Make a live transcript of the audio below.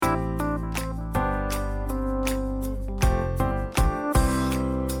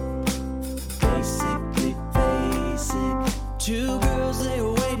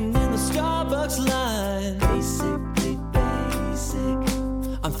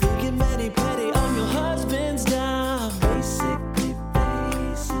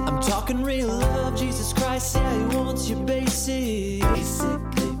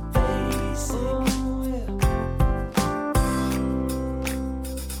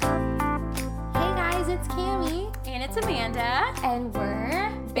it's Amanda. And we're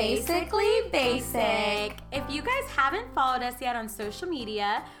Basically Basic. If you guys haven't followed us yet on social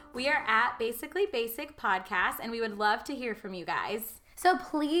media, we are at Basically Basic Podcast, and we would love to hear from you guys. So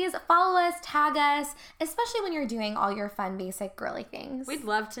please follow us, tag us, especially when you're doing all your fun, basic, girly things. We'd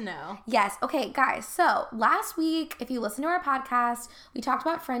love to know. Yes. Okay, guys. So last week, if you listen to our podcast, we talked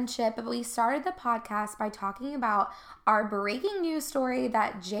about friendship, but we started the podcast by talking about our breaking news story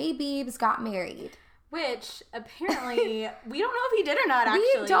that J Beebs got married. Which, apparently, we don't know if he did or not,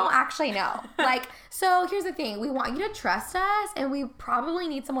 actually. We don't actually know. So here's the thing. We want you to trust us, and we probably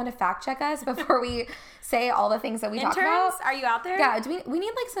need someone to fact check us before we say all the things that we talk about. Are you out there? Yeah, we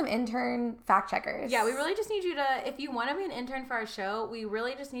need some intern fact checkers. Yeah, we really just need you to, if you want to be an intern for our show, we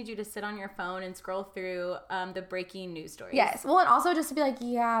really just need you to sit on your phone and scroll through the breaking news stories. Yes. Well, and also just to be like,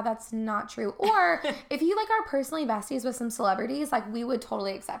 yeah, that's not true. Or if you are personally besties with some celebrities, we would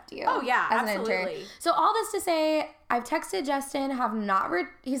totally accept you. Oh, yeah, as absolutely. An intern. So all this to say, I've texted Justin,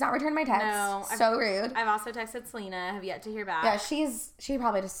 he's not returned my text. No. So rude. I've also texted Selena, have yet to hear back. Yeah, she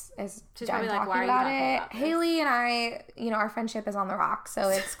probably just is She's done probably talking about it. Haley and I, our friendship is on the rocks, so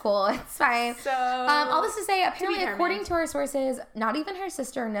it's cool. It's fine. So, all this to say, apparently, according to our sources, not even her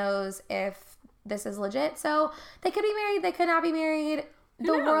sister knows if this is legit. So they could be married, they could not be married.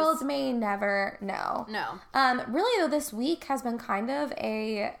 The world may never know. No. Really, though, this week has been kind of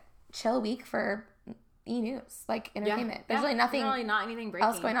a chill week for E-News, entertainment. There's really nothing not anything breaking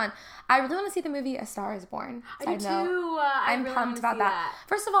else going on. I really want to see the movie A Star Is Born. I do too. I'm really pumped about that. that.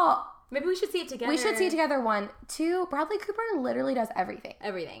 First of all, maybe we should see it together. We should see it together. 1, 2. Bradley Cooper literally does everything.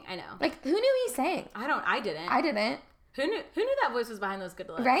 Everything, I know. Who knew he sang? I didn't. I didn't. Who knew that voice was behind those good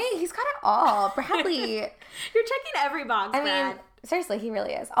looks? Right? He's got it all. Bradley. You're checking every box, I mean, seriously, he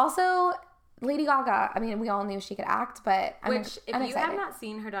really is. Also, Lady Gaga, we all knew she could act, but I'm excited. You have not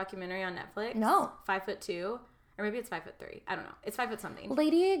seen her documentary on Netflix, no. 5'2", or maybe it's 5'3". I don't know. It's 5 foot something.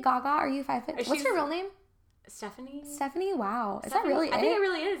 Lady Gaga, are you 5 foot? What's your real name? Stephanie. Stephanie, wow. Is that Stephanie? really it? I think it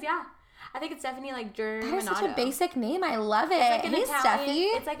really is, yeah. I think it's Stephanie, Germanato. That is such a basic name. I love it. Hey,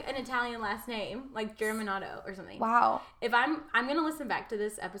 Steffi. It's like an Italian last name, Germanato or something. Wow. If I'm going to listen back to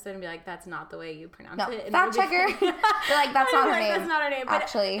this episode and be like, that's not the way you pronounce it. Fact checker. They're that's not her name. That's not her name. But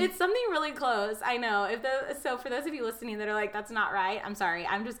actually, it's something really close. I know. So for those of you listening that are like, that's not right, I'm sorry.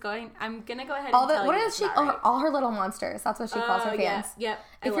 I'm going to go ahead and tell you. What is she? Right. All her little monsters. That's what she calls her fans. Yes. Yep.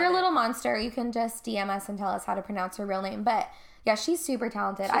 If you're a little monster, you can just DM us and tell us how to pronounce her real name. But yeah, she's super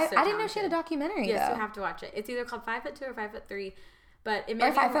talented. I didn't know she had a documentary. Yes, though. You have to watch it. It's either called 5'2" or 5'3", but it may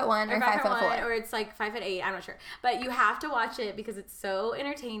or 5'1" or 5'4", or it's 5'8". I'm not sure, but you have to watch it because it's so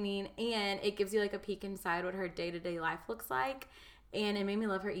entertaining and it gives you a peek inside what her day-to-day life looks like, and it made me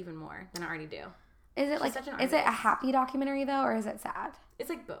love her even more than I already do. Is it is it a happy documentary though, or is it sad?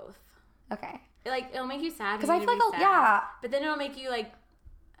 It's both. Okay. It'll make you sad because I feel sad, yeah, but then it'll make you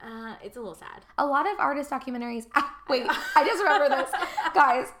it's a little sad. A lot of artist documentaries. Wait, I just remember this.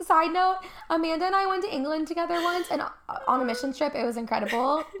 Guys, side note, Amanda and I went to England together once and on a mission trip. It was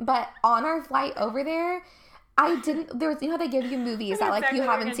incredible. But on our flight over there, how they give you movies that exactly you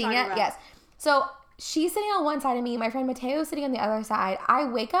haven't seen yet? About. Yes. So she's sitting on one side of me. My friend Mateo is sitting on the other side. I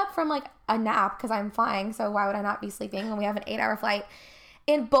wake up from a nap because I'm flying. So why would I not be sleeping when we have an 8-hour flight?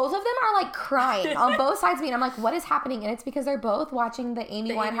 And both of them are crying on both sides of me. And I'm like, what is happening? And it's because they're both watching the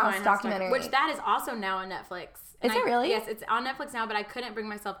Amy Winehouse documentary. Which that is also now on Netflix. Is it really? Yes, it's on Netflix now, but I couldn't bring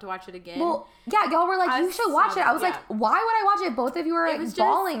myself to watch it again. Well, yeah, y'all were like, you should watch it. I was like, why would I watch it? Both of you were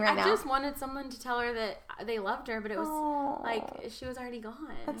bawling right now. I just wanted someone to tell her that they loved her, but it was she was already gone.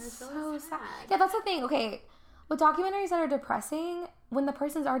 That's so sad. Yeah, that's the thing. Okay, with documentaries that are depressing, when the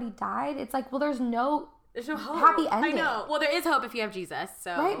person's already died, it's there's no hope. Happy ending. I know. Well, there is hope if you have Jesus.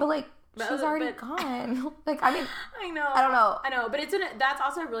 So right, but she's already gone. I know. I don't know. I know, but that's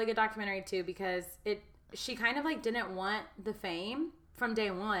also a really good documentary too because she kind of didn't want the fame from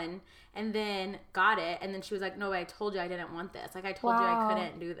day one and then got it and then she was like, no, I told you I didn't want this. I told you I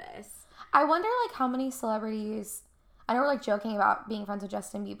couldn't do this. I wonder how many celebrities. I know we're joking about being friends with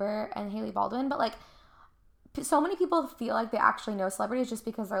Justin Bieber and Hailey Baldwin, but so many people feel like they actually know celebrities just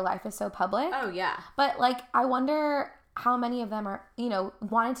because their life is so public. Oh, yeah. But, I wonder how many of them are,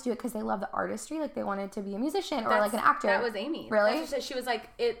 wanted to do it because they love the artistry. They wanted to be a musician or, an actor. That was Amy. Really? She was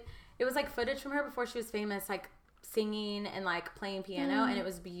it was, footage from her before she was famous, singing and, playing piano, and it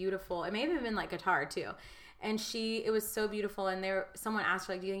was beautiful. It may have even been, guitar, too. And it was so beautiful. And someone asked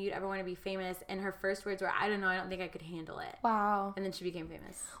her, do you think you'd ever want to be famous? And her first words were, I don't know. I don't think I could handle it. Wow. And then she became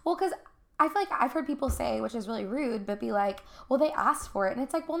famous. Well, because I feel I've heard people say, which is really rude, but be like, well, they asked for it. And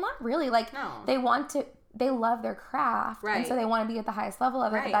it's well, not really. No. They love their craft. Right. And so they want to be at the highest level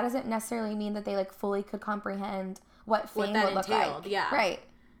of it. Right. But that doesn't necessarily mean that they fully could comprehend what fame would look like. Yeah. Right.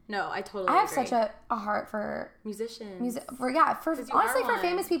 No, I totally I have agree. such a heart for musicians. Honestly, for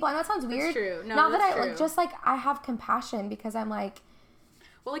famous people. I know it sounds weird. That's true. No, Not that's that I true. like, just like I have compassion because I'm like,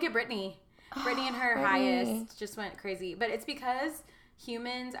 well, look at Britney. Britney and her highest just went crazy. But it's because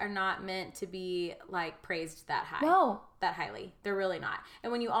humans are not meant to be like praised that high. No. That highly. They're really not.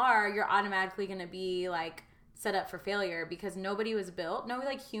 And when you are, you're automatically going to be like set up for failure because nobody was built. No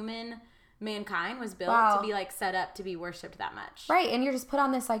like mankind was built to be like set up to be worshipped that much. Right. And you're just put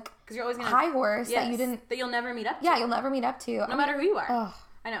on this like you're always gonna, high horse that you'll never meet up to. Yeah, you'll never meet up to. No matter who you are. Ugh.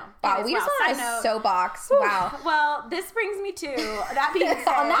 I know. Wow, Anyways, we just went on a soapbox. Wow. Well, this brings me to that being said.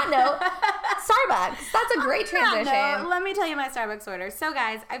 On that note, Starbucks. That's a great transition. Let me tell you my Starbucks order. So,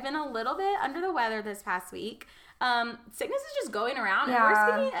 guys, I've been a little bit under the weather this past week. Sickness is just going around, and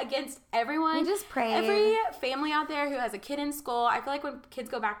we're speaking against everyone. We just pray. Every family out there who has a kid in school. I feel like when kids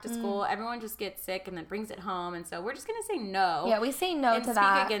go back to school, everyone just gets sick and then brings it home, and so we're just gonna say no. Yeah, we say no to that.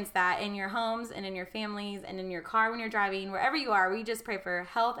 And speak against that in your homes and in your families and in your car when you're driving, wherever you are. We just pray for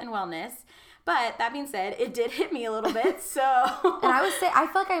health and wellness. But that being said, it did hit me a little bit, so. And I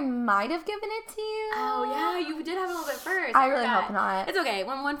feel like I might have given it to you. Oh, yeah, you did have a little bit first. I really hope not. It's okay.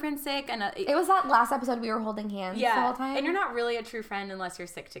 When one friend's sick. It was that last episode we were holding hands the whole time. And you're not really a true friend unless you're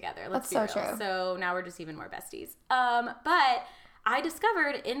sick together. Let's be That's so real. true. So now we're just even more besties. But I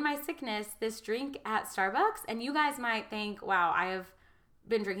discovered in my sickness this drink at Starbucks, and you guys might think, wow, I have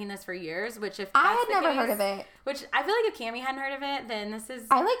been drinking this for years, which if I had never heard of it. Which I feel like if Cammie hadn't heard of it, then this is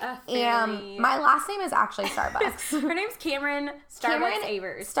my last name is actually Starbucks. Her name's Cameron Starbucks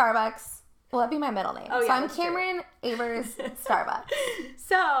Avers. Starbucks. Well, that'd be my middle name. Oh, so I'm Cameron Avers Starbucks.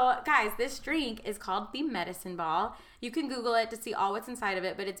 So, guys, this drink is called the Medicine Ball. You can Google it to see all what's inside of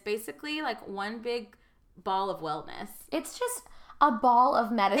it, but it's basically like one big ball of wellness. It's just a ball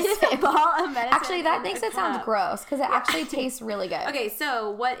of medicine. It's a ball of medicine. Actually, that makes it sound gross because it actually tastes really good. Okay,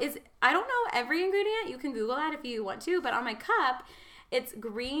 so I don't know every ingredient. You can Google that if you want to, but on my cup, it's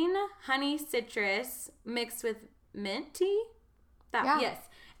green honey citrus mixed with mint tea. Yes.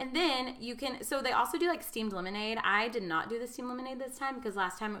 And then so they also do like steamed lemonade. I did not do the steamed lemonade this time because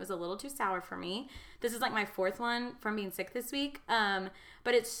last time it was a little too sour for me. This is like my fourth one from being sick this week.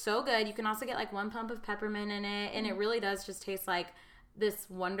 But it's so good. You can also get like 1 pump of peppermint in it. And it really does just taste like this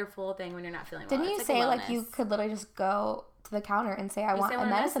wonderful thing when you're not feeling well. Didn't you say like you could literally just go to the counter and say, I want a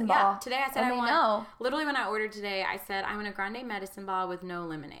medicine ball? Yeah, today I said I want, literally when I ordered today, I said, I want a grande medicine ball with no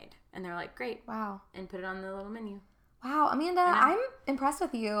lemonade. And they're like, great. Wow. And put it on the little menu. Wow, Amanda, I'm impressed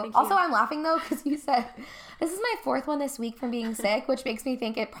with you. Also, I'm laughing, though, because you said, this is my fourth one this week from being sick, which makes me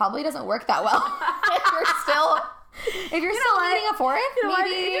think it probably doesn't work that well. If you're still eating a fourth,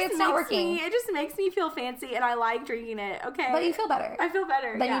 maybe it's not working. It just makes me feel fancy, and I like drinking it, okay? But you feel better. I feel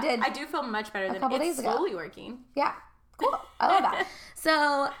better, than you did. I do feel much better than a couple days ago. It's slowly working. Yeah, cool. I love that.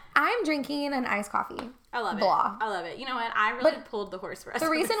 So, I'm drinking an iced coffee. I love it. Blah. I love it. You know what? I really pulled the horse for us. The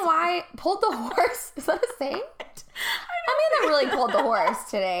reason why pulled the horse, is that a saying? Amanda really pulled the horse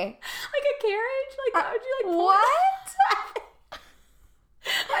today. Like a carriage? Like, how would you like pull what?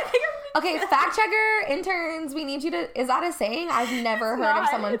 I think okay, fact checker, interns, we need you to, is that a saying? I've never heard of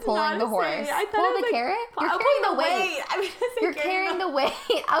someone pulling the horse. Pull the carrot? You're carrying the weight. You're carrying the weight.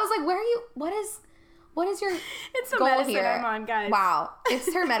 I was like, where are you, what is your it's the goal medicine here? I'm on, guys. Wow.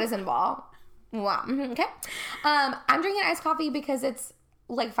 It's her medicine ball. Wow. Okay. I'm drinking iced coffee because it's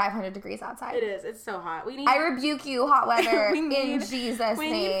like 500 degrees outside. It is. It's so hot. I rebuke you, hot weather, in Jesus' name.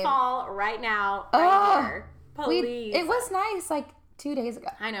 We need fall right now, right here. Please. It was nice like 2 days ago.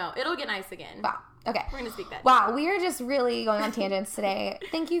 I know. It'll get nice again. Wow. Okay. We're going to speak that. Wow. We are just really going on tangents today.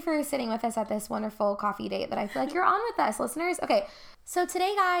 Thank you for sitting with us at this wonderful coffee date that I feel like you're on with us, listeners. Okay. So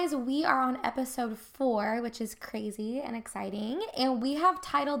today, guys, we are on episode 4, which is crazy and exciting. And we have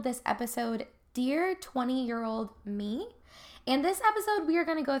titled this episode, Dear 20-Year-Old Me. And this episode, we are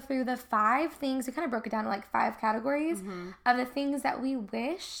going to go through the 5 things. We kind of broke it down to like 5 categories of the things that we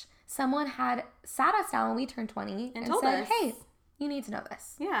wish someone had sat us down when we turned 20 and told said, us, hey, you need to know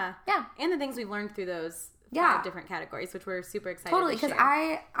this. Yeah. Yeah. And the things we've learned through those 5 different categories, which we're super excited totally, to share.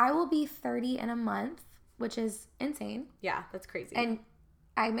 because I will be 30 in a month, which is insane. Yeah, that's crazy. And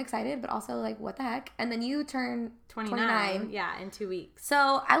I'm excited, but also like, what the heck? And then you turn 29. Yeah, in 2 weeks.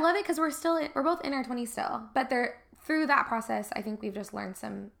 So I love it because we're both in our 20s still, but through that process, I think we've just learned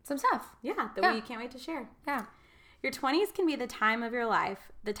some stuff. Yeah, that we can't wait to share. Yeah. Your 20s can be the time of your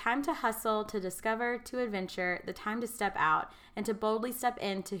life, the time to hustle, to discover, to adventure, the time to step out, and to boldly step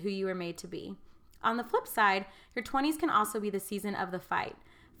into who you were made to be. On the flip side, your 20s can also be the season of the fight.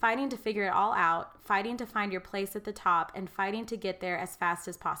 fighting to figure it all out, fighting to find your place at the top, and fighting to get there as fast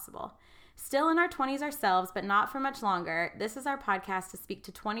as possible. Still in our 20s ourselves, but not for much longer, this is our podcast to speak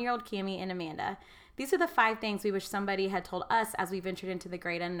to 20-year-old Cammie and Amanda. These are the 5 things we wish somebody had told us as we ventured into the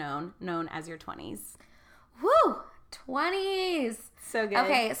great unknown, known as your 20s. Woo! 20s! So good.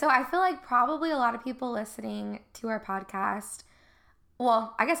 Okay, so I feel like probably a lot of people listening to our podcast,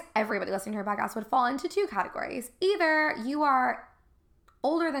 well, I guess everybody listening to our podcast would fall into 2 categories. Either you are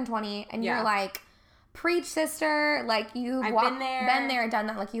older than 20 and you're like, preach, sister, like you've been there and done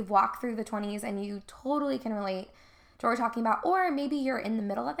that, like you've walked through the 20s and you totally can relate to what we're talking about. Or maybe you're in the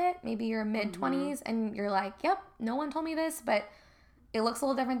middle of it, maybe you're mid-20s and you're like, yep, no one told me this, but it looks a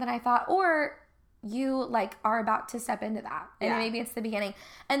little different than I thought. Or you like are about to step into that and maybe it's the beginning.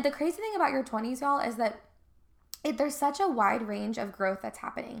 And the crazy thing about your 20s, y'all, is that there's such a wide range of growth that's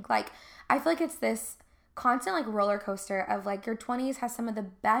happening. Like I feel like it's this constant like roller coaster of like your 20s has some of the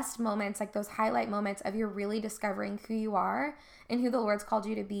best moments, like those highlight moments of you really discovering who you are and who the Lord's called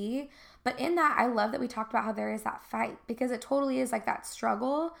you to be. But in that, I love that we talked about how there is that fight, because it totally is like that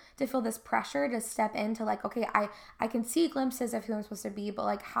struggle to feel this pressure to step into like, okay, I can see glimpses of who I'm supposed to be, but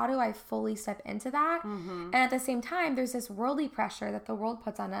like, how do I fully step into that? And at the same time, there's this worldly pressure that the world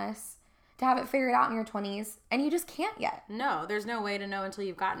puts on us to have it figured out in your 20s, and you just can't yet. No, there's no way to know until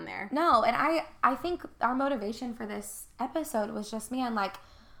you've gotten there. No, and I think our motivation for this episode was just, man, like,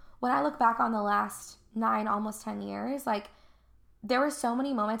 when I look back on the last 9, almost 10 years, like, there were so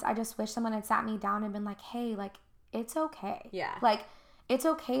many moments I just wish someone had sat me down and been like, hey, like, it's okay. Yeah. Like, it's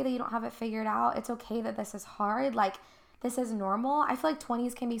okay that you don't have it figured out. It's okay that this is hard. Like, this is normal. I feel like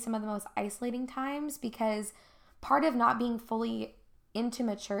 20s can be some of the most isolating times, because part of not being fully into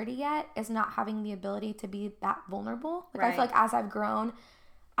maturity yet is not having the ability to be that vulnerable. Like, I feel like as I've grown,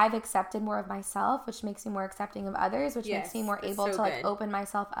 I've accepted more of myself, which makes me more accepting of others, which makes me more able to like open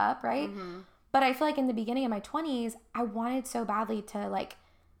myself up, right? But I feel like in the beginning of my 20s, I wanted so badly to like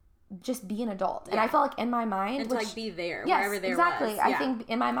just be an adult. And I felt like in my mind, and to like be there, wherever there was. I think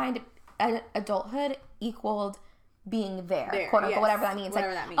in my mind, adulthood equaled being there, quote unquote, whatever that means.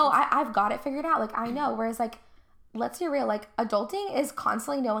 Whatever like, that means. oh, I've got it figured out. Like, I know. Whereas like, let's be real, like, adulting is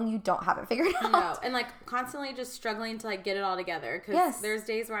constantly knowing you don't have it figured out. No, and like constantly just struggling to like get it all together. Because there's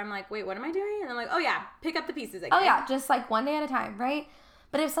days where I'm like, wait, what am I doing? And I'm like, oh yeah, pick up the pieces again. Oh yeah, just like one day at a time, right?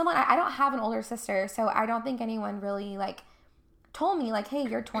 But if someone, I don't have an older sister, so I don't think anyone really like told me like, hey,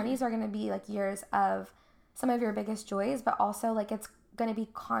 your 20s are going to be like years of some of your biggest joys, but also like it's going to be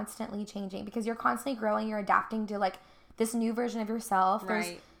constantly changing, because you're constantly growing, you're adapting to like this new version of yourself.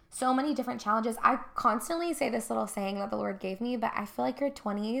 There's so many different challenges. I constantly say this little saying that the Lord gave me, but I feel like your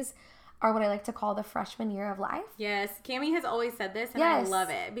 20s are what I like to call the freshman year of life. Yes, Cammie has always said this, and I love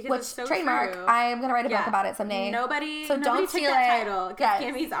it, because it's so trademark. true. I'm gonna write a book about it someday. Nobody don't took steal that it. title, because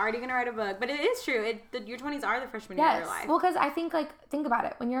Cammie's already gonna write a book. But it is true. Your 20s are the freshman year of your life. Well, because I think like, think about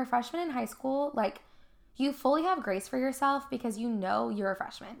it. When you're a freshman in high school, like, you fully have grace for yourself because you know you're a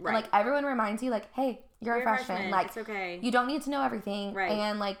freshman. Right. And like, everyone reminds you like, hey, you're a freshman. Like, it's okay. You don't need to know everything. Right.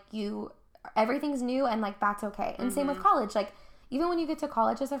 And like, everything's new, and like, that's okay. And same with college. Like, even when you get to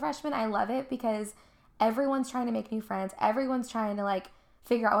college as a freshman, I love it because everyone's trying to make new friends. Everyone's trying to like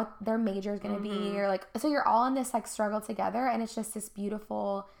figure out what their major is going to be, or like, so you're all in this like struggle together, and it's just this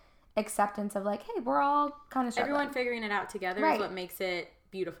beautiful acceptance of like, hey, we're all kind of struggling. Everyone figuring it out together is what makes it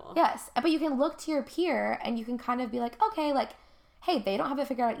beautiful. Yes, but you can look to your peer and you can kind of be like, okay, like, hey, they don't have it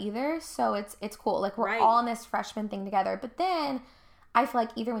figured out either, so it's cool. Like, we're all in this freshman thing together. But then I feel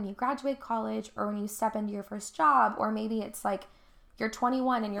like either when you graduate college, or when you step into your first job, or maybe it's like you're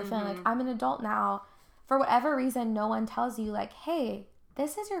 21 and you're feeling like, I'm an adult now, for whatever reason, no one tells you like, hey,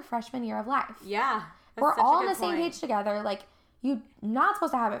 this is your freshman year of life. Yeah. We're all on the same page together. Like, you're not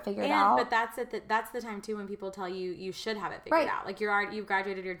supposed to have it figured out. But that's the time too when people tell you you should have it figured out. Like, you've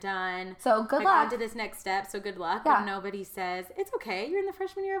graduated, you're done. So good luck. On to this next step. So good luck. Yeah. But nobody says it's okay. You're in the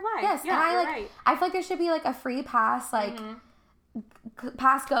freshman year of life. Yes. Yeah, and I feel like there should be like a free pass, like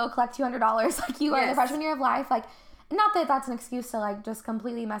pass go, collect $200. Like, you are in the freshman year of life. Like, not that that's an excuse to like just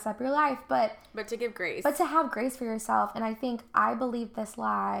completely mess up your life, but to give grace. But to have grace for yourself. And I believe this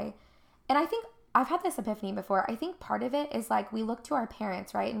lie, and I think I've had this epiphany before. I think part of it is like, we look to our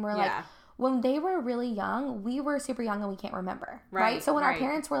parents, right? And we're like, when they were really young, we were super young and we can't remember, right? So when our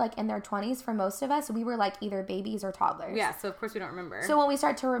parents were like in their 20s, for most of us, we were like either babies or toddlers. Yeah, so of course we don't remember. So when we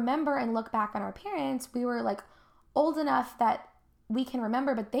start to remember and look back on our parents, we were like old enough that we can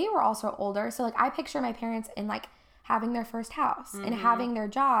remember, but they were also older. So like, I picture my parents in like having their first house and having their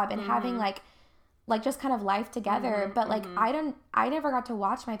job and having like just kind of life together. But like, I never got to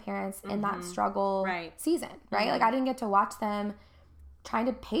watch my parents in that struggle season, right? Like, I didn't get to watch them trying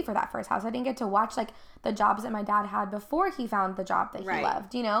to pay for that first house. I didn't get to watch like the jobs that my dad had before he found the job that he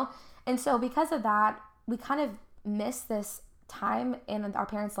loved, you know? And so because of that, we kind of missed this time in our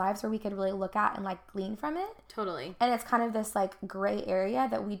parents' lives where we could really look at and like glean from it. Totally. And it's kind of this like gray area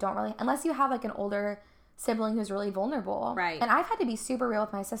that we don't really, unless you have like an older sibling who's really vulnerable. Right. And I've had to be super real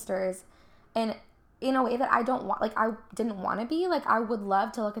with my sisters and in a way that I don't want, like I didn't want to be. Like I would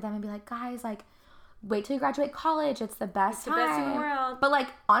love to look at them and be like, guys, like wait till you graduate college. It's the best time. It's the best in the world. But like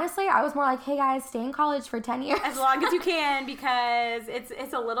honestly, I was more like, hey guys, stay in college for 10 years. As long as you can, because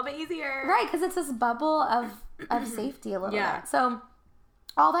it's a little bit easier. Right, because it's this bubble of safety a little bit. So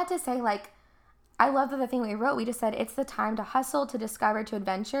all that to say, like, I love that the thing we wrote, we just said it's the time to hustle, to discover, to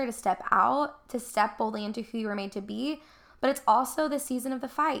adventure, to step out, to step boldly into who you were made to be. But it's also the season of the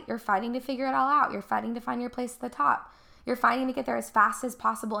fight. You're fighting to figure it all out. You're fighting to find your place at the top. You're fighting to get there as fast as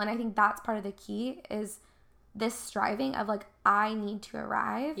possible. And I think that's part of the key is this striving of like, I need to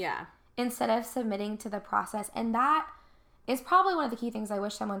arrive. Yeah. Instead of submitting to the process. And that is probably one of the key things I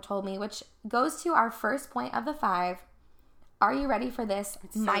wish someone told me, which goes to our first point of the 5. Are you ready for this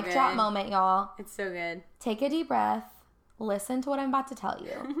mic drop moment, y'all? It's so good. Take a deep breath. Listen to what I'm about to tell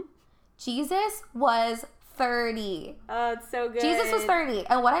you. Jesus was 30. Oh, it's so good. Jesus was 30.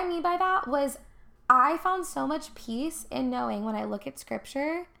 And what I mean by that was I found so much peace in knowing when I look at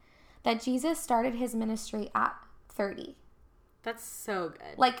scripture that Jesus started his ministry at 30. That's so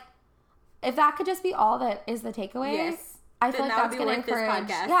good. Like, if that could just be all that is the takeaway, yes. I feel like that's going to encourage.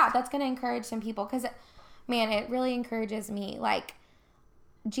 Yeah, that's going to encourage some people because, man, it really encourages me. Like,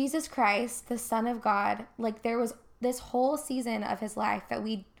 Jesus Christ, the Son of God, like there was this whole season of his life that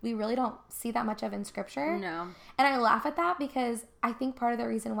we really don't see that much of in scripture. No. And I laugh at that because I think part of the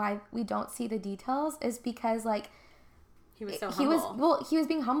reason why we don't see the details is because like he was so humble. He was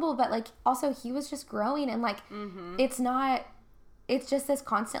being humble, but like also he was just growing and like it's just this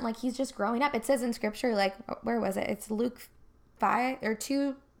constant, like he's just growing up. It says in scripture, like, where was it? It's Luke 5 or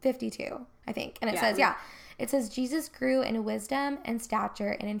 2:52, I think. And it says, it says, Jesus grew in wisdom and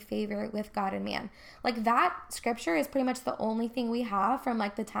stature and in favor with God and man. Like that scripture is pretty much the only thing we have from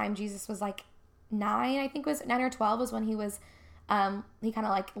like the time Jesus was like 9, I think was 9 or 12 was when he was, he kind of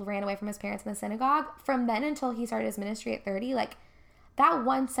like ran away from his parents in the synagogue. From then until he started his ministry at 30, like that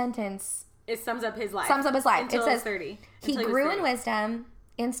one sentence. It sums up his life. It says 30. He grew in wisdom,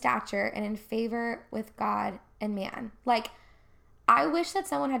 in stature, and in favor with God and man. Like, I wish that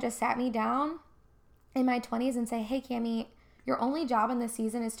someone had just sat me down in my 20s and say, hey, Cammie, your only job in this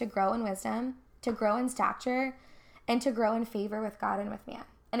season is to grow in wisdom, to grow in stature, and to grow in favor with God and with man.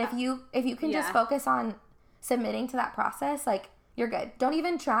 And if you can just focus on submitting to that process, like, you're good. Don't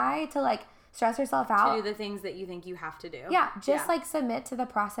even try to, like, stress yourself out. To do the things that you think you have to do. Yeah, just, like, submit to the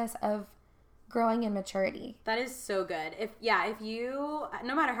process of growing in maturity. That is so good. If you,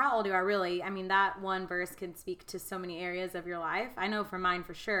 no matter how old you are, really, I mean, that one verse can speak to so many areas of your life. I know for mine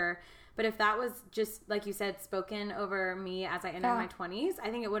for sure. But if that was just, like you said, spoken over me as I entered my 20s, I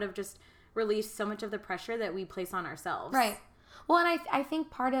think it would have just released so much of the pressure that we place on ourselves. Right. Well, and I think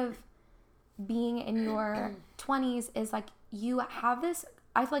part of being in your 20s is like you have this,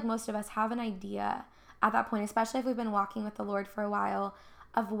 I feel like most of us have an idea at that point, especially if we've been walking with the Lord for a while,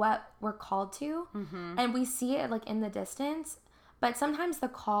 of what we're called to. Mm-hmm. And we see it like in the distance, but sometimes the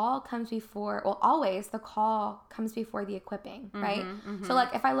call comes before, well, always the call comes before the equipping, right? Mm-hmm. So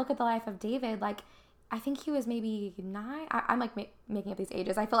like if I look at the life of David, like I think he was maybe 9. I'm like making up these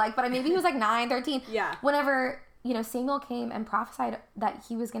ages, I feel like, but maybe he was like 9, 13. Yeah. Whenever, Samuel came and prophesied that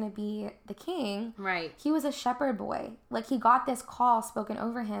he was going to be the king. Right. He was a shepherd boy. Like he got this call spoken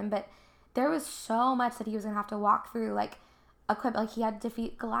over him, but there was so much that he was going to have to walk through, like equip, like he had to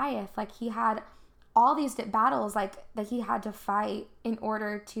defeat Goliath. Like he had all these battles like that he had to fight in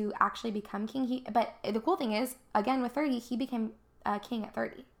order to actually become king. But the cool thing is, again, with 30, he became king at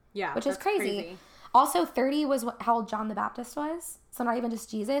 30. Yeah. Which is crazy. Also, 30 was how old John the Baptist was. So not even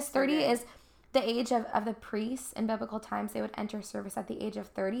just Jesus. 30 is the age of the priests in biblical times. They would enter service at the age of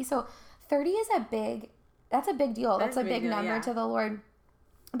 30. So 30 is that's a big deal. That's a big number to the Lord.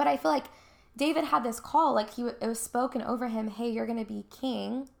 But I feel like David had this call, like it was spoken over him, hey, you're going to be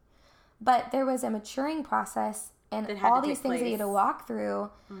king. But there was a maturing process and all these things that he had to walk through.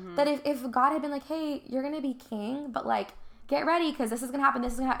 Mm-hmm. That if God had been like, hey, you're going to be king, but like, get ready because this is going to happen,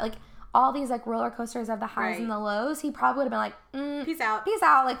 like all these like roller coasters of the highs and the lows, he probably would have been like, peace out.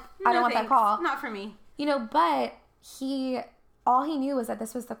 Like, I don't want that call. Not for me. But all he knew was that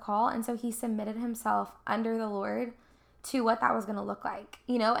this was the call. And so he submitted himself under the Lord to what that was going to look like,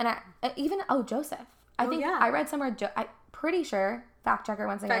 and Joseph. I read somewhere, I'm pretty sure, fact checker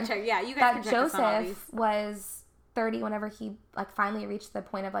once again. Fact check, yeah, you guys that Joseph was 30 whenever he like finally reached the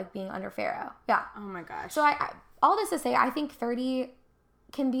point of like being under Pharaoh. Yeah. Oh my gosh. So I all this to say, I think 30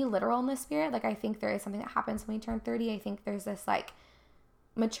 can be literal in the spirit. Like I think there is something that happens when we turn 30. I think there's this like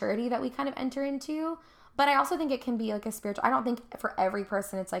maturity that we kind of enter into. But I also think it can be like a spiritual. I don't think for every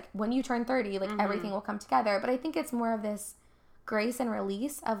person it's like when you turn 30, like everything will come together. But I think it's more of this grace and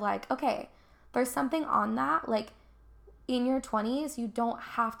release of like, okay, there's something on that. Like in your 20s, you don't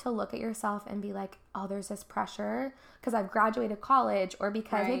have to look at yourself and be like, oh, there's this pressure because I've graduated college, or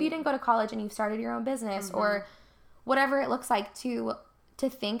because maybe you didn't go to college and you've started your own business, or whatever it looks like to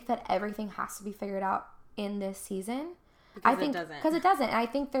think that everything has to be figured out in this season. Because I think because it doesn't. And I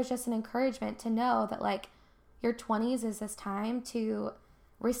think there's just an encouragement to know that like your 20s is this time to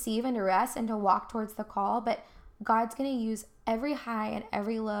receive and to rest and to walk towards the call, but God's going to use every high and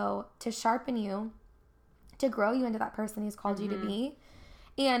every low to sharpen you, to grow you into that person he's called you to be.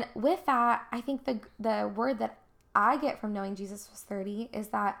 And with that, I think the word that I get from knowing Jesus was 30 is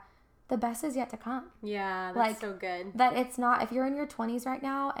that the best is yet to come. Yeah, that's like, so good. That it's not, if you're in your 20s right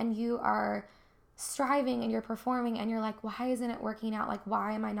now and you are striving and you're performing and you're like, why isn't it working out? Like,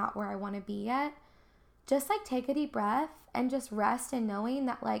 why am I not where I want to be yet? Just like take a deep breath and just rest in knowing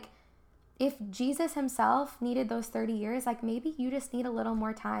that like, if Jesus himself needed those 30 years, like maybe you just need a little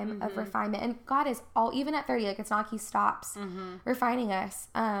more time of refinement. And God is even at 30, like it's not like he stops refining us.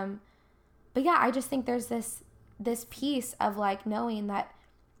 But yeah, I just think there's this piece of like knowing that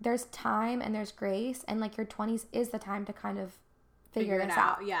there's time and there's grace, and like your 20s is the time to kind of figure this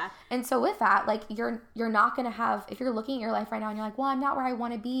out. Yeah. And so with that, like you're not going to have, if you're looking at your life right now and you're like, well, I'm not where I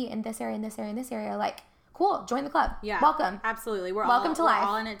want to be in this area, in this area, in this area, like cool, join the club. Yeah. Welcome. Absolutely. Welcome to life. We're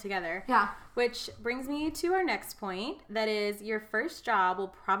all in it together. Yeah. Which brings me to our next point. That is, your first job will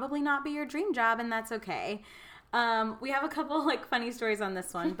probably not be your dream job, and that's okay. We have a couple like funny stories on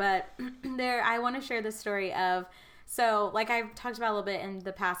this one, but I want to share the story of, so like I've talked about a little bit in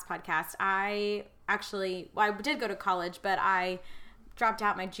the past podcast, I did go to college, but I dropped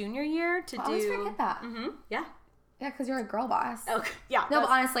out my junior year to do. I always forget that. Yeah. Yeah, because you're a girl boss. Oh, yeah. No, but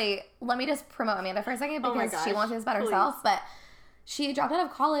honestly, let me just promote Amanda for a second because she wants this about herself. But she dropped out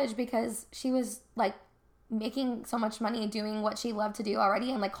of college because she was like making so much money doing what she loved to do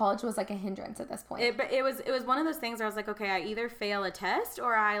already, and like college was like a hindrance at this point. But it was one of those things where I was like, okay, I either fail a test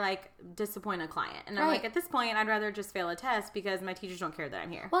or I like disappoint a client, and I'm like, at this point, I'd rather just fail a test because my teachers don't care that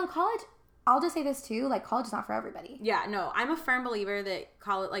I'm here. Well, in college, I'll just say this too, like college is not for everybody. Yeah, no, I'm a firm believer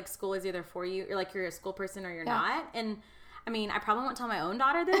that school is either for you, or like you're a school person or you're not, and. I mean, I probably won't tell my own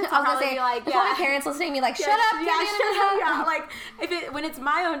daughter this. I'll probably be like, if all my parents listening to me, like, shut up. Yeah, like, when it's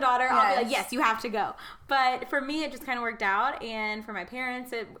my own daughter, I'll be like, yes, you have to go. But for me, it just kind of worked out. And for my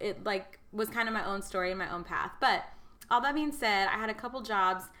parents, it like, was kind of my own story and my own path. But all that being said, I had a couple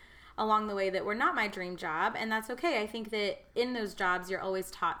jobs along the way that were not my dream job, and that's okay. I think that in those jobs, you're always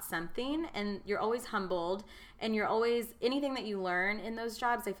taught something, and you're always humbled, and you're always, anything that you learn in those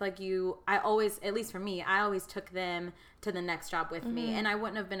jobs, I feel like I always, at least for me, I always took them to the next job with me, and I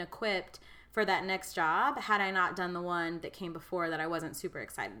wouldn't have been equipped for that next job had I not done the one that came before that I wasn't super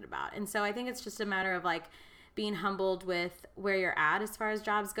excited about. And so I think it's just a matter of like being humbled with where you're at as far as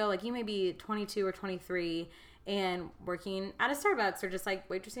jobs go. Like you may be 22 or 23 and working at a Starbucks or just like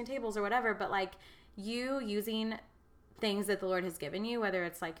waitressing tables or whatever, but like you using things that the Lord has given you, whether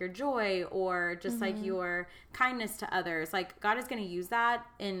it's like your joy or just like your kindness to others, like God is going to use that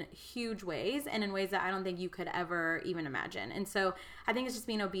in huge ways and in ways that I don't think you could ever even imagine. And so I think it's just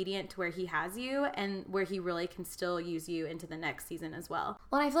being obedient to where he has you and where he really can still use you into the next season as well.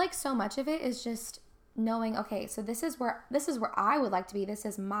 Well, I feel like so much of it is just knowing, okay, so this is where I would like to be. This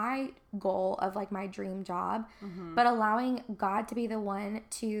is my goal of like my dream job, but allowing God to be the one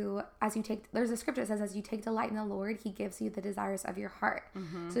to, there's a scripture that says, as you take delight in the Lord, he gives you the desires of your heart.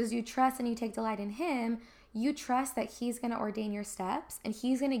 So as you trust and you take delight in him, you trust that he's going to ordain your steps and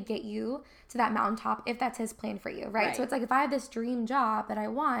he's going to get you to that mountaintop if that's his plan for you, right? So it's like, if I have this dream job that I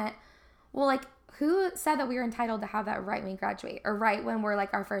want, well, like who said that we were entitled to have that right when we graduate or right when we're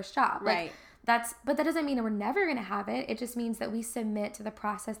like our first job? Like, but that doesn't mean that we're never going to have it. It just means that we submit to the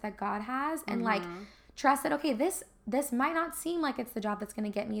process that God has and like trust that, okay, this might not seem like it's the job that's going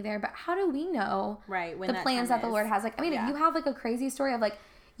to get me there, but how do we know when the plans that the Lord has? Like, I mean, you have like a crazy story of like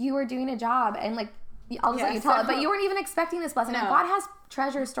you were doing a job and like, I'll just let you tell it, but you weren't even expecting this blessing. And God has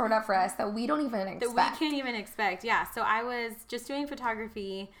treasures stored up for us that we don't even expect. That we can't even expect. Yeah. So I was just doing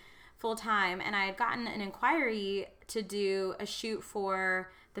photography full time and I had gotten an inquiry to do a shoot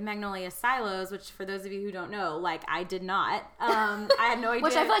for the Magnolia silos, which for those of you who don't know, like I did not. I had no idea.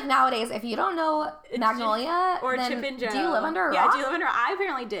 Which I feel like nowadays, if you don't know Magnolia or then Chip and Jo, do you live under a rock? Yeah, do you live under? I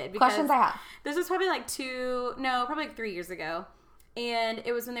apparently did. Questions I have. This was probably like 3 years ago. And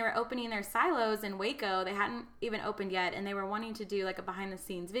it was when they were opening their silos in Waco. They hadn't even opened yet, and they were wanting to do like a behind the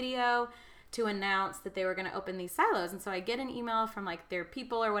scenes video to announce that they were going to open these silos. And so I get an email from like their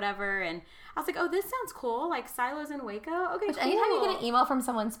people or whatever, and I was like, oh, this sounds cool, like silos in Waco. Okay, cool. Anytime you get an email from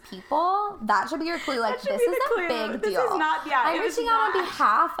someone's people, that should be your clue. Like, this is a big deal. This is not, yeah. I'm reaching out on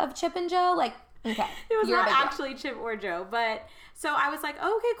behalf of Chip and Jo. Like, okay. It was not actually Chip or Jo, but so I was like,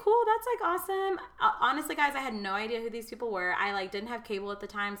 oh, okay, cool. That's like awesome. Honestly, guys, I had no idea who these people were. I like didn't have cable at the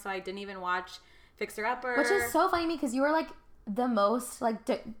time, so I didn't even watch Fixer Upper. Which is so funny to me because you were like the most like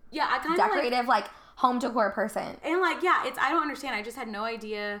I kind of decorative like home decor person. And like, yeah, I don't understand. I just had no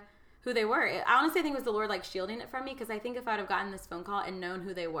idea who they were. I honestly think it was the Lord like shielding it from me, because I think if I would have gotten this phone call and known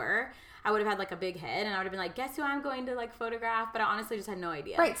who they were, I would have had like a big head and I would have been like, guess who I'm going to like photograph? But I honestly just had no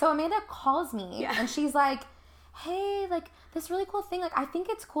idea. Right. So Amanda calls me and she's like, hey, like this really cool thing. Like, I think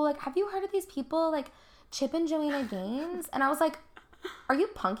it's cool. Like, have you heard of these people like Chip and Joanna Gaines? And I was like, are you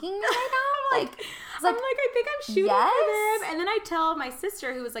punking me right now? Like, I think I'm shooting for them. And then I tell my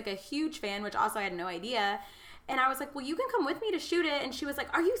sister, who was like a huge fan, which also I had no idea. And I was like, well, you can come with me to shoot it. And she was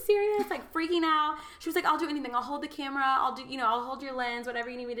like, are you serious? Like freaking out. She was like, I'll do anything. I'll hold the camera. I'll hold your lens, whatever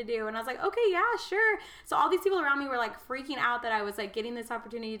you need me to do. And I was like, okay, yeah, sure. So all these people around me were like freaking out that I was like getting this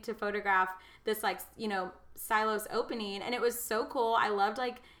opportunity to photograph this like, silos opening. And it was so cool. I loved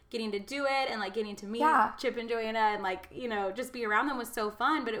like getting to do it and like getting to meet Chip and Joanna and like, just be around them was so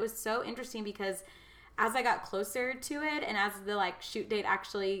fun. But it was so interesting because as I got closer to it and as the like shoot date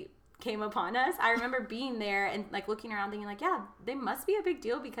actually came upon us, I remember being there and like looking around thinking like, yeah, they must be a big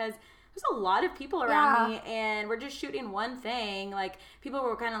deal because there's a lot of people around me and we're just shooting one thing. Like people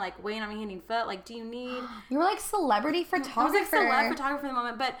were kind of like weighing on me hand and foot. Like, do you need... You were like celebrity photographer. I was like celeb photographer in the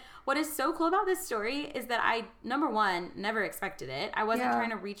moment. But what is so cool about this story is that I, number one, never expected it. I wasn't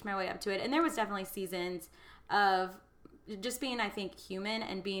trying to reach my way up to it. And there was definitely seasons of just being, I think, human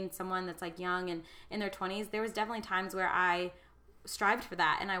and being someone that's like young and in their 20s. There was definitely times where I strived for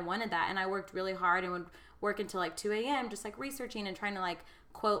that and I wanted that and I worked really hard and would work until like 2 a.m. just like researching and trying to like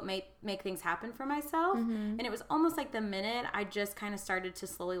quote make things happen for myself. And it was almost like the minute I just kind of started to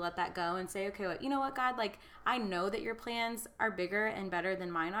slowly let that go and say, okay, you know what, God, like I know that your plans are bigger and better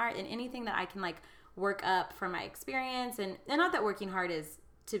than mine are, and anything that I can like work up from my experience and not that working hard is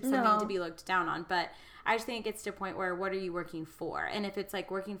something to be looked down on, but I just think it gets to a point where what are you working for? And if it's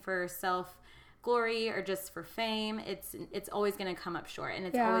like working for self glory or just for fame, it's always going to come up short and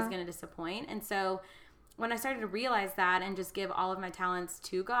it's always going to disappoint. And so when I started to realize that and just give all of my talents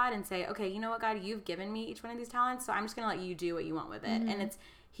to God and say, okay, you know what, God, you've given me each one of these talents, so I'm just going to let you do what you want with it. And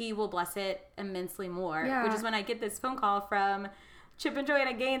He will bless it immensely more, which is when I get this phone call from Chip and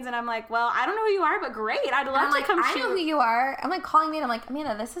Joanna Gaines, and I'm like, well, I don't know who you are, but great. I'd love to come shoot. I know who you are. I'm like calling me and I'm like,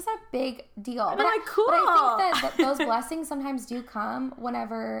 Amanda, this is a big deal. I'm like, cool. But I think that those blessings sometimes do come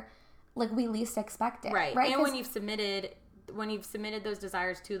whenever like we least expect it. Right? And when you've submitted those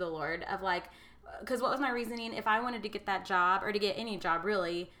desires to the Lord of like, because what was my reasoning? If I wanted to get that job or to get any job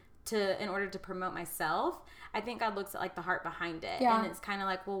really in order to promote myself, I think God looks at like the heart behind it. And it's kind of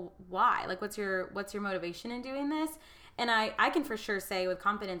like, well, why? Like, what's your motivation in doing this? And I can for sure say with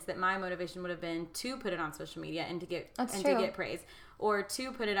confidence that my motivation would have been to put it on social media and to get to get praise, or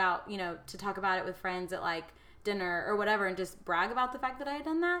to put it out, to talk about it with friends at like dinner or whatever and just brag about the fact that I had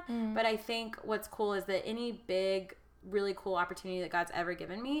done that. But I think what's cool is that any big, really cool opportunity that God's ever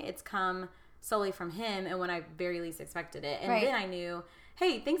given me, it's come solely from Him and when I very least expected it. And then I knew,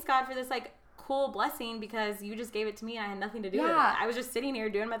 hey, thanks God for this like cool blessing because you just gave it to me and I had nothing to do with it. I was just sitting here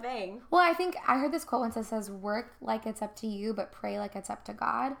doing my thing. Well, I think I heard this quote once that says, work like it's up to you, but pray like it's up to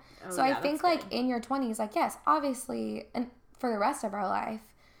God. So I think like in your 20s, like, yes, obviously, and for the rest of our life,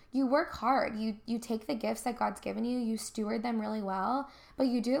 you work hard. You take the gifts that God's given you, you steward them really well, but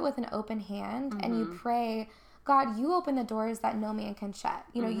you do it with an open hand and you pray, God, you open the doors that no man can shut.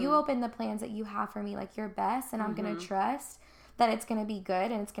 You open the plans that you have for me, like your best, and I'm going to trust that it's going to be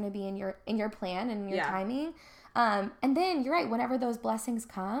good and it's going to be in your plan and in your timing. And then you're right. Whenever those blessings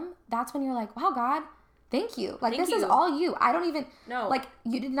come, that's when you're like, wow, God, thank you. Like this is all you. I don't even like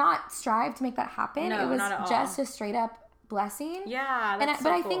you did not strive to make that happen. No, it was not at just all. A straight up blessing. Yeah. That's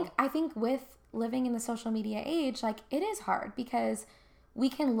so cool. I think with living in the social media age, like it is hard because we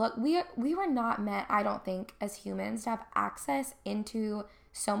can look, we were not meant, I don't think, as humans to have access into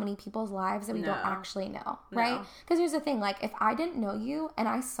so many people's lives that we don't actually know, No. right? Because here's the thing, like, if I didn't know you and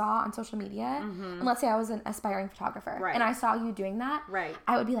I saw on social media, and let's say I was an aspiring photographer, and I saw you doing that,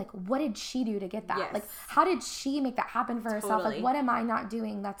 I would be like, what did she do to get that? Yes. Like, how did she make that happen for herself? Like, what am I not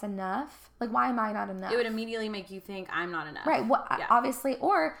doing that's enough? Like, why am I not enough? It would immediately make you think I'm not enough. Right. Well, obviously,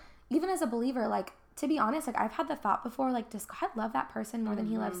 or even as a believer, like, to be honest, like, I've had the thought before, like, does God love that person more than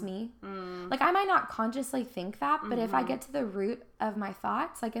he loves me? Like, I might not consciously think that, but if I get to the root of my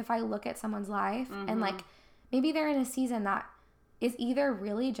thoughts, like, if I look at someone's life and, like, maybe they're in a season that is either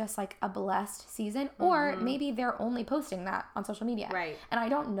really just, like, a blessed season, or maybe they're only posting that on social media. Right. And I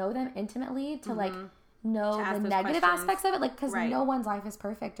don't know them intimately to, like, know to the negative questions. aspects of it, like, because no one's life is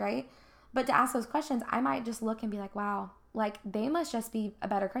perfect, right? But to ask those questions, I might just look and be like, wow, like, they must just be a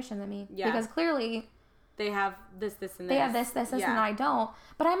better Christian than me. Yeah. Because clearly they have this, and this. They have this, and I don't.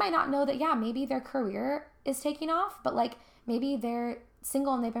 But I might not know that, maybe their career is taking off, but, like, maybe they're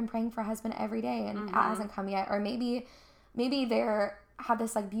single and they've been praying for a husband every day and it hasn't come yet. Or maybe they're have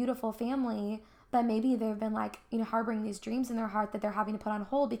this, like, beautiful family, but maybe they've been, like, you know, harboring these dreams in their heart that they're having to put on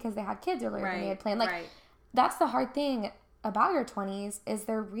hold because they had kids earlier than they had planned. Like, that's the hard thing about your 20s is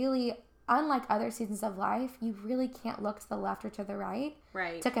they're really, unlike other seasons of life, you really can't look to the left or to the right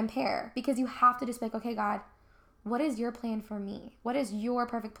to compare, because you have to just be like, okay, God, what is your plan for me? What is your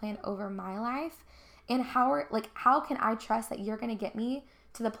perfect plan over my life? And how can I trust that you're going to get me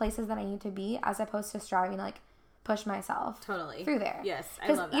to the places that I need to be, as opposed to striving to, like, push myself through there. Yes,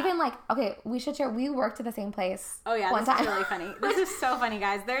 I love that. Even, like, okay, we should share, we worked at the same place. Oh yeah, this is really funny. This is so funny,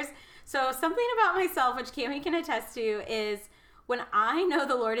 guys. So something about myself, which Cammie can attest to, is when I know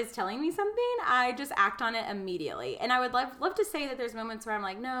the Lord is telling me something, I just act on it immediately. And I would love to say that there's moments where I'm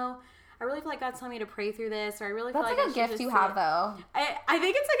like, no, I really feel like God's telling me to pray through this, or I really feel That's like a gift you have, though. I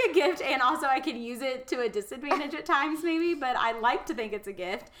think it's like a gift, and also I can use it to a disadvantage at times maybe, but I like to think it's a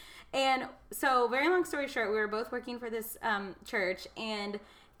gift. And so, very long story short, we were both working for this church, and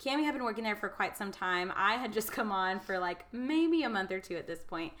Cammie had been working there for quite some time. I had just come on for, like, maybe a month or two at this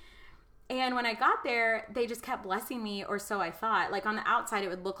point. And when I got there, they just kept blessing me, or so I thought. Like, on the outside, it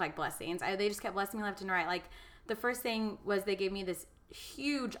would look like blessings. They just kept blessing me left and right. Like, the first thing was they gave me this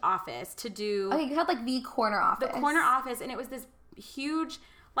huge office to do. Okay, you had, like, the corner office. The corner office, and it was this huge,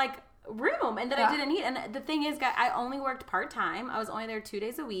 like, room, and that I didn't need. And the thing is, guys, I only worked part-time. I was only there 2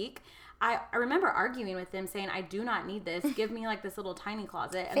 days a week. I remember arguing with them, saying, I do not need this. Give me, like, this little tiny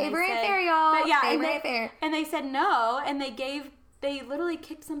closet. And favorite affair, y'all. But yeah, favorite affair. And they said no, and they literally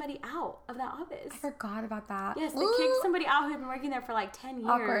kicked somebody out of that office. I forgot about that. Yes, they kicked somebody out who had been working there for, like, 10 years.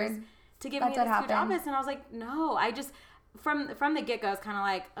 Awkward. To give me this huge office. And I was like, no. I just, from the get-go, I was kind of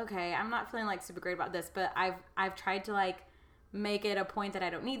like, okay, I'm not feeling, like, super great about this, but I've tried to, like, make it a point that I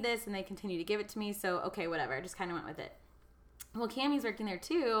don't need this, and they continue to give it to me, so okay, whatever. I just kind of went with it. Well, Cammie's working there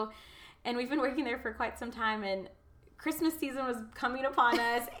too, and we've been working there for quite some time, and Christmas season was coming upon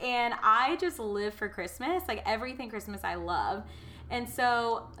us, and I just live for Christmas. Like, everything Christmas I love. And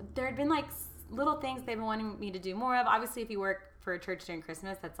so there had been, like, little things they've been wanting me to do more of. Obviously, if you work for a church during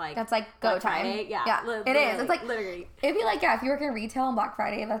Christmas, that's like go time. Friday. Yeah, it is. It's like, literally. It'd be like, if you work in retail on Black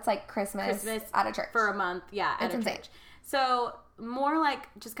Friday, that's like Christmas at a church for a month. Yeah, at it's a insane. Church. So more like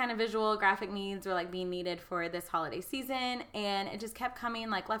just kind of visual graphic needs were, like, being needed for this holiday season, and it just kept coming,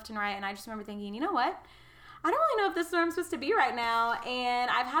 like, left and right. And I just remember thinking, you know what? I don't really know if this is where I'm supposed to be right now. And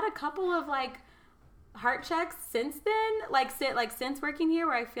I've had a couple of, like, heart checks since then, since working here,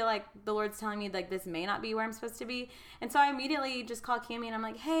 where I feel like the Lord's telling me, like, this may not be where I'm supposed to be. And so I immediately just called Cammie, and I'm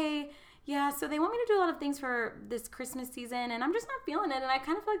like, hey, yeah, so they want me to do a lot of things for this Christmas season, and I'm just not feeling it, and I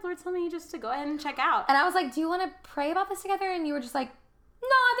kind of feel like the Lord's telling me just to go ahead and check out. And I was like, do you want to pray about this together? And you were just like, no,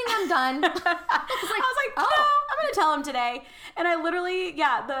 I think I'm done. I was like, no, I'm going to tell him today. And I literally,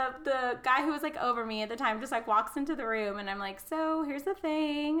 the guy who was, like, over me at the time just, like, walks into the room, and I'm like, so here's the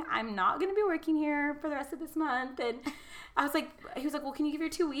thing. I'm not going to be working here for the rest of this month. And I was like, he was like, well, can you give your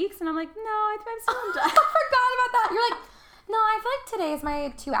 2 weeks? And I'm like, no, I think I'm still done. I forgot about that. You're like, no, I feel like today is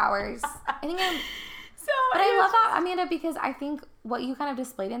my 2 hours. I think I'm... But I love that, Amanda, because I think what you kind of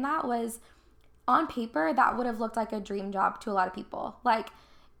displayed in that was, on paper, that would have looked like a dream job to a lot of people. Like,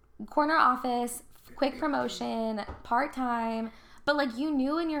 corner office, quick promotion, part-time. But, like, you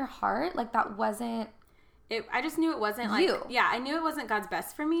knew in your heart, like, that wasn't... I just knew it wasn't, like... You. Yeah, I knew it wasn't God's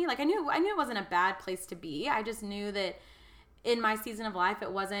best for me. Like, I knew it wasn't a bad place to be. I just knew that in my season of life,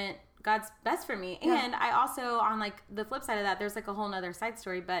 it wasn't God's best for me. Yeah. And I also, on, like, the flip side of that, there's, like, a whole nother side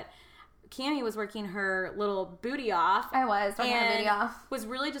story, but Cammie was working her little booty off. I was working her booty off. Was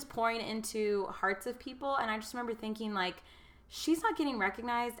really just pouring into hearts of people. And I just remember thinking, like, she's not getting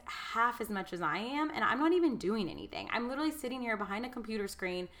recognized half as much as I am, and I'm not even doing anything. I'm literally sitting here behind a computer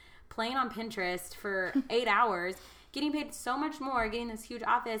screen playing on Pinterest for 8 hours, getting paid so much more, getting this huge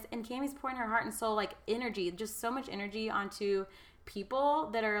office, and Cammie's pouring her heart and soul, like energy, just so much energy onto people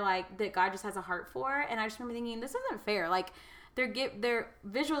that are like, that God just has a heart for. And I just remember thinking, this isn't fair. Like, they're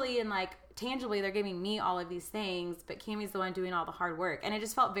visually and like tangibly, they're giving me all of these things, but Cammie's the one doing all the hard work. And it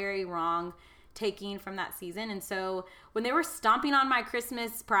just felt very wrong taking from that season. And so when they were stomping on my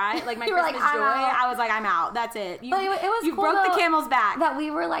Christmas pride, like my Christmas joy, I was like, I'm out. That's it. You cool broke the camel's back. That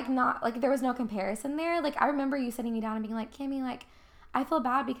we were like, not like, there was no comparison there. Like, I remember you sitting me down and being like, Cammie, like, I feel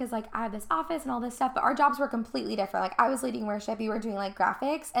bad because like I have this office and all this stuff, but our jobs were completely different. Like, I was leading worship, you were doing like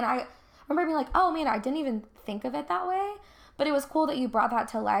graphics, and I remember being like, oh man, I didn't even think of it that way. But it was cool that you brought that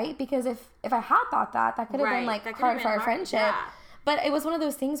to light, because if I had thought that could have been like hard for our friendship. Yeah. But it was one of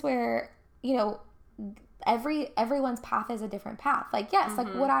those things where, you know, everyone's path is a different path. Like, yes,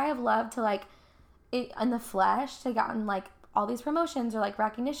 like, would I have loved to like in the flesh to gotten like all these promotions or like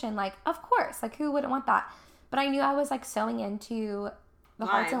recognition? Like, of course, like, who wouldn't want that? But I knew I was like sowing into the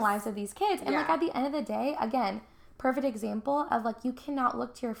hearts and lives of these kids. And like, at the end of the day, again, perfect example of like, you cannot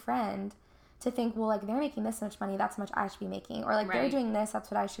look to your friend to think, well, like, they're making this much money, that's how much I should be making. Or like, they're doing this, that's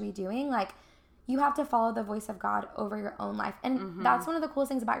what I should be doing. Like, you have to follow the voice of God over your own life. And that's one of the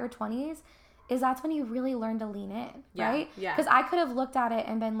coolest things about your 20s, is that's when you really learn to lean in, right? Yeah. Because I could have looked at it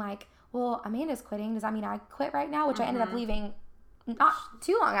and been like, well, Amanda's quitting. Does that mean I quit right now? Which I ended up leaving not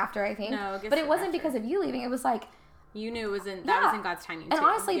too long after, I think. No, but it wasn't because of you leaving. It was like, you knew it was that was in God's timing too. And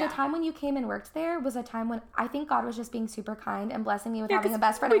honestly, the time when you came and worked there was a time when I think God was just being super kind and blessing me with having a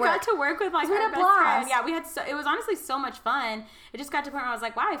best friend at work. We got to work with like our best friend. Yeah, we had it was honestly so much fun. It just got to a point where I was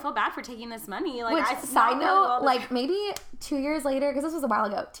like, wow, I feel bad for taking this money. Like, side note, like maybe 2 years later, because this was a while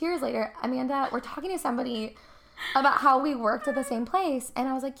ago, 2 years later, Amanda, we're talking to somebody about how we worked at the same place, and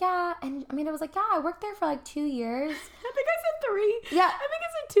I was like, yeah, and Amanda was like, yeah, I worked there for like 2 years. I think I said 3. Yeah, I think I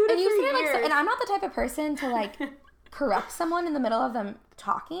said 2 to 3 years. Like, and I'm not the type of person to like correct someone in the middle of them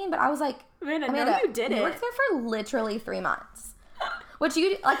talking, but I was like, Amanda, no, you did it. You worked there for literally 3 months. Which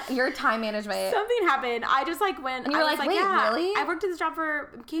you, like, your time management. Something happened. I just, like, when and you were like, wait, really? I worked at this job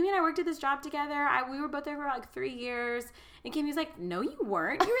Cammie and I worked at this job together. We were both there for, like, 3 years. And Cammie was like, no, you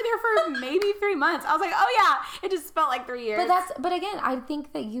weren't. You were there for maybe 3 months. I was like, oh, yeah. It just felt like 3 years. But again, I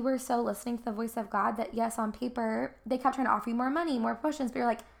think that you were so listening to the voice of God that, yes, on paper, they kept trying to offer you more money, more promotions, but you're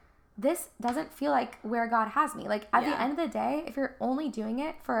like, this doesn't feel like where God has me. Like, at the end of the day, if you're only doing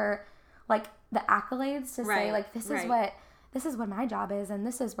it for, like, the accolades to say, like, this is what my job is and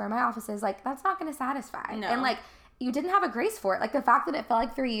this is where my office is, like, that's not going to satisfy. No. And, like, you didn't have a grace for it. Like, the fact that it felt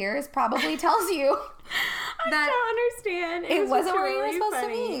like 3 years probably tells you that I don't understand. It wasn't where you were supposed to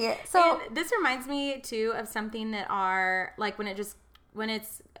be. So and this reminds me, too, of something that are, like, when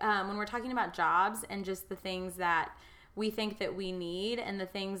we're talking about jobs and just the things that we think that we need and the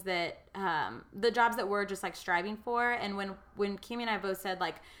things that, the jobs that we're just like striving for. And when Cammie and I both said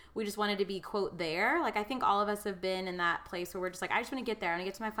like, we just wanted to be quote there, like, I think all of us have been in that place where we're just like, I just want to get there. I want to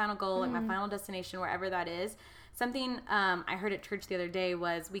get to my final goal, like my final destination, wherever that is. Something I heard at church the other day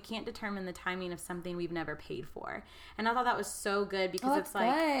was, we can't determine the timing of something we've never paid for. And I thought that was so good, because it's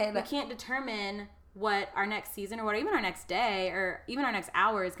like, we can't determine what our next season or what even our next day or even our next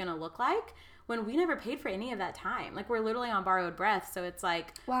hour is going to look like when we never paid for any of that time. Like, we're literally on borrowed breath. So it's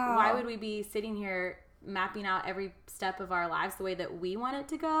like, why would we be sitting here mapping out every step of our lives the way that we want it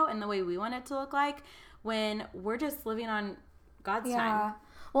to go and the way we want it to look like, when we're just living on God's time?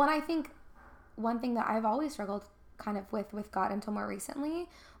 Well, and I think one thing that I've always struggled kind of with God until more recently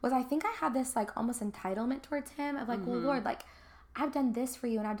was, I think I had this like almost entitlement towards him of like, well, Lord, like, I've done this for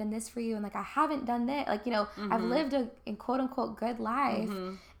you and I've done this for you, and like, I haven't done that. Like, you know, I've lived a quote unquote good life.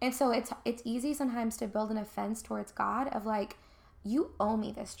 And so it's easy sometimes to build an offense towards God of like, you owe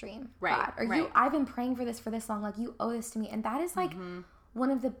me this dream, God. Or I've been praying for this long, like, you owe this to me. And that is like one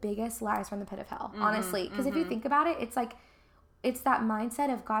of the biggest lies from the pit of hell, honestly. Because if you think about it, it's like, it's that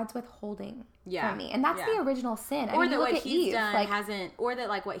mindset of God's withholding from me. And that's the original sin. Or that what he's done or that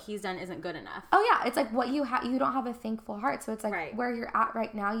like what he's done isn't good enough. Oh yeah. It's like what you don't have a thankful heart. So it's like where you're at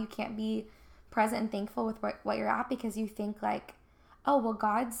right now, you can't be present and thankful with what you're at, because you think like, oh, well,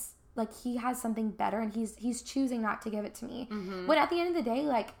 God's like, he has something better and he's choosing not to give it to me. When at the end of the day,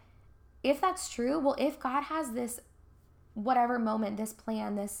 like, if that's true, well, if God has this whatever moment, this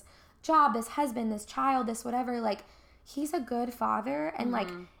plan, this job, this husband, this child, this whatever, like, he's a good father, and like,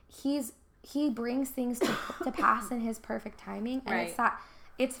 he brings things to pass in his perfect timing. And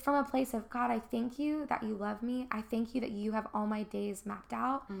it's from a place of, God, I thank you that you love me. I thank you that you have all my days mapped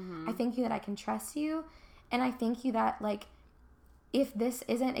out. I thank you that I can trust you. And I thank you that, like, if this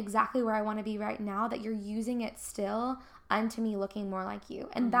isn't exactly where I want to be right now, that you're using it still unto me looking more like you.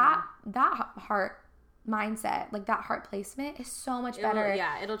 And that heart mindset, like that heart placement is so much better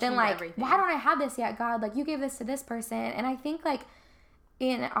it'll than change like, everything. why don't I have this yet, God? Like, you gave this to this person. And I think like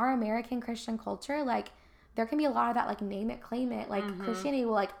in our American Christian culture, like there can be a lot of that, like name it, claim it, like Christianity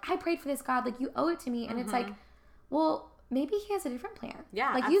will like, I prayed for this, God, like you owe it to me. And it's like, well, maybe he has a different plan.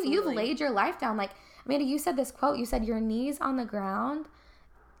 Yeah, like you've laid your life down. Like, Amanda, you said this quote, you said your knees on the ground,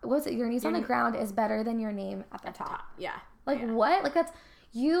 was it your knees on the ground is better than your name at the top. Yeah. Like what? Like that's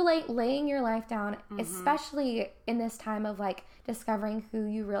you laying your life down, especially in this time of like discovering who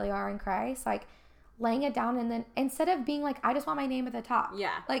you really are in Christ, like laying it down. And then instead of being like, I just want my name at the top.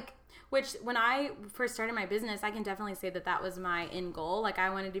 Yeah. Like, which when I first started my business, I can definitely say that was my end goal. Like I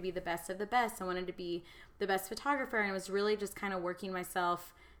wanted to be the best of the best. I wanted to be the best photographer. And it was really just kind of working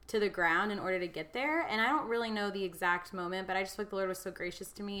myself to the ground in order to get there. And I don't really know the exact moment, but I just feel like the Lord was so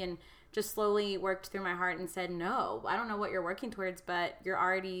gracious to me and just slowly worked through my heart and said, no, I don't know what you're working towards, but you're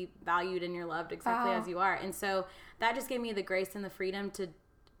already valued and you're loved exactly as you are. And so that just gave me the grace and the freedom to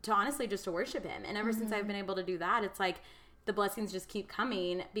honestly just to worship him. And ever since I've been able to do that, it's like the blessings just keep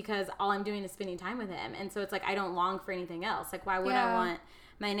coming because all I'm doing is spending time with him. And so it's like I don't long for anything else. Like why would I want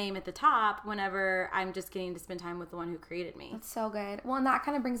my name at the top whenever I'm just getting to spend time with the one who created me? That's so good. Well, and that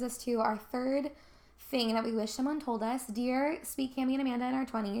kind of brings us to our third thing that we wish someone told us. Dear Sweet Cammie and Amanda in our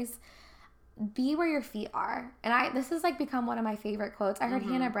 20s, be where your feet are. And this has like become one of my favorite quotes. I heard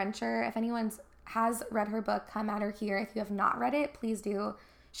Hannah Brencher, if anyone has read her book, Come At Her Here. If you have not read it, please do.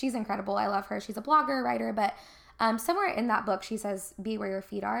 She's incredible. I love her. She's a blogger, writer, but somewhere in that book, she says, be where your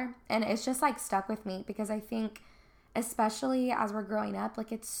feet are. And it's just like stuck with me because I think, especially as we're growing up,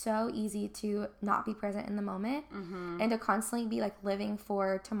 like it's so easy to not be present in the moment and to constantly be like living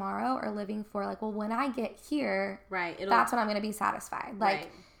for tomorrow or living for like, well, when I get here, that's when I'm going to be satisfied.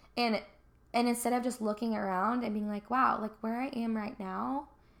 Like, and instead of just looking around and being like, wow, like where I am right now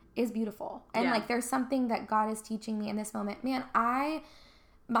is beautiful. And like, there's something that God is teaching me in this moment. Man,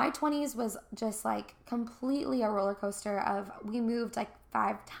 my 20s was just like completely a roller coaster of, we moved like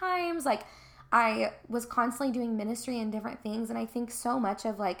 5 times. Like I was constantly doing ministry and different things. And I think so much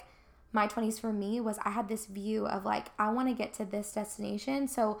of like my 20s for me was I had this view of like, I want to get to this destination.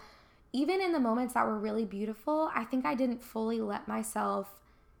 So even in the moments that were really beautiful, I think I didn't fully let myself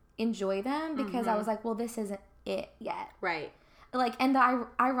enjoy them because I was like, well, this isn't it yet. Right. Like, and the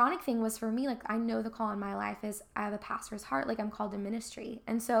ironic thing was for me, like, I know the call in my life is I have a pastor's heart. Like, I'm called to ministry.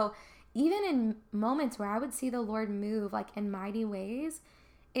 And so even in moments where I would see the Lord move, like, in mighty ways,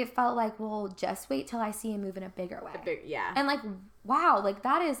 it felt like, well, just wait till I see him move in a bigger way. And, like, wow, like,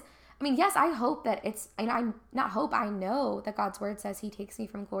 that is, I mean, yes, I hope that it's, and I know that God's word says he takes me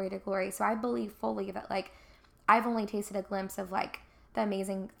from glory to glory. So I believe fully that, like, I've only tasted a glimpse of, like, the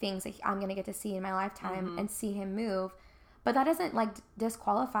amazing things that I'm going to get to see in my lifetime and see him move. But that doesn't like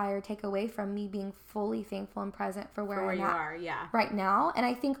disqualify or take away from me being fully thankful and present for where I'm at right now. And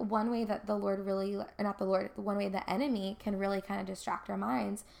I think one way that the one way the enemy can really kind of distract our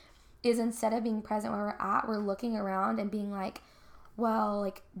minds is instead of being present where we're at, we're looking around and being like, well,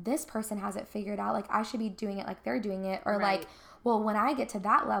 like this person has it figured out. Like I should be doing it like they're doing it. Or like, well, when I get to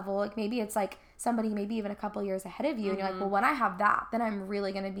that level, like maybe it's like somebody maybe even a couple years ahead of you. And you're like, well, when I have that, then I'm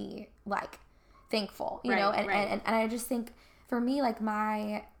really going to be like thankful, you know? And I just think for me, like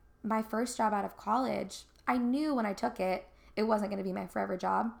my first job out of college, I knew when I took it, it wasn't going to be my forever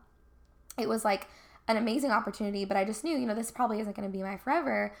job. It was like an amazing opportunity, but I just knew, you know, this probably isn't going to be my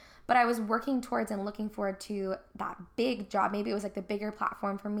forever, but I was working towards and looking forward to that big job. Maybe it was like the bigger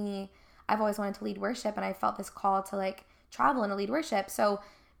platform for me. I've always wanted to lead worship and I felt this call to like travel and to lead worship. So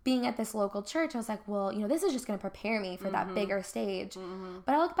being at this local church, I was like, well, you know, this is just going to prepare me for that bigger stage.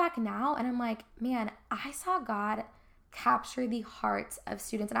 But I look back now and I'm like, man, I saw God capture the hearts of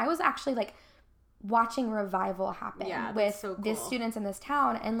students. And I was actually like watching revival happen with these students in this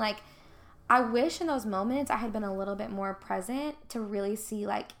town. And like, I wish in those moments I had been a little bit more present to really see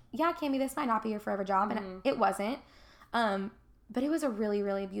like, yeah, Cammie, this might not be your forever job. And it wasn't. But it was a really,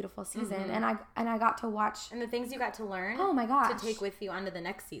 really beautiful season. And I got to watch. And the things you got to learn. Oh my gosh. To take with you onto the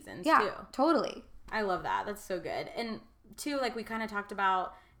next seasons too. Yeah, totally. I love that. That's so good. And too, like we kind of talked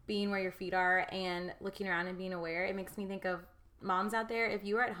about being where your feet are and looking around and being aware. It makes me think of moms out there. If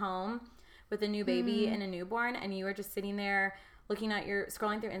you are at home with a new baby and a newborn and you are just sitting there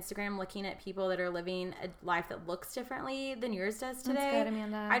scrolling through Instagram, looking at people that are living a life that looks differently than yours does today. That's good,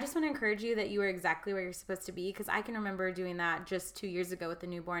 Amanda. I just want to encourage you that you are exactly where you're supposed to be, because I can remember doing that just 2 years ago with the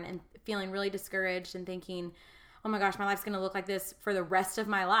newborn and feeling really discouraged and thinking, oh my gosh, my life's going to look like this for the rest of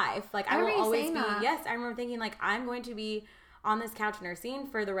my life. Like I will always be, yes, I remember thinking like I'm going to be on this couch nursing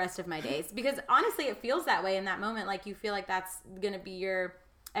for the rest of my days. Because honestly, it feels that way in that moment. Like you feel like that's going to be your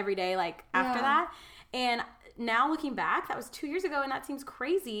everyday, like after that. And now looking back, that was 2 years ago and that seems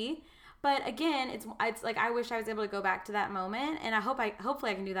crazy. But again, it's like, I wish I was able to go back to that moment. And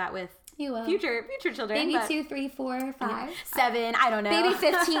hopefully I can do that with future children. Maybe 2, 3, 4, 5. 7, I don't know. Maybe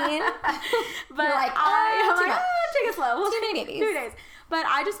 15. But you're like, take it slow. Too many babies. 2 days. But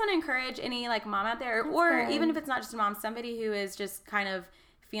I just want to encourage any like mom out there, or even if it's not just a mom, somebody who is just kind of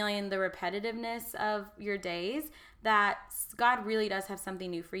feeling the repetitiveness of your days, that God really does have something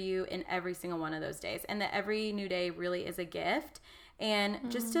new for you in every single one of those days, and that every new day really is a gift.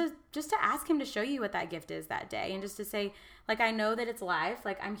 And just to ask him to show you what that gift is that day, and just to say, like, I know that it's life,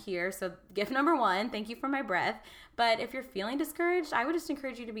 like I'm here. So gift number 1, thank you for my breath. But if you're feeling discouraged, I would just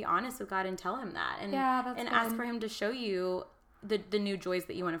encourage you to be honest with God and tell him that, and ask for him to show you the new joys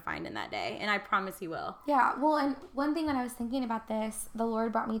that you want to find in that day. And I promise he will. Yeah. Well, and one thing when I was thinking about this, the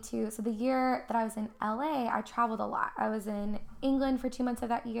Lord brought me to, so the year that I was in LA, I traveled a lot. I was in England for 2 months of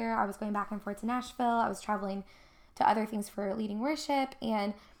that year. I was going back and forth to Nashville. I was traveling to other things for leading worship.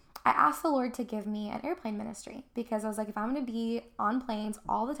 And I asked the Lord to give me an airplane ministry, because I was like, if I'm going to be on planes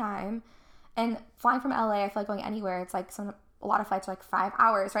all the time and flying from LA, I feel like going anywhere, it's like a lot of flights are like 5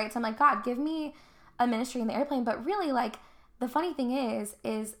 hours, right? So I'm like, God, give me a ministry in the airplane. But really, like, the funny thing is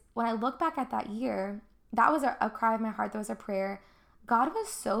when I look back at that year, that was a cry of my heart. That was a prayer. God was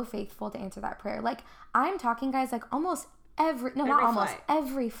so faithful to answer that prayer. Like, I'm talking, guys, like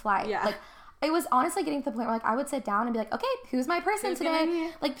every flight. Yeah. Like, it was honestly getting to the point where, like, I would sit down and be like, okay, who's my person today?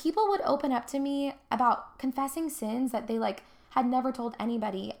 Like, people would open up to me about confessing sins that they, like, had never told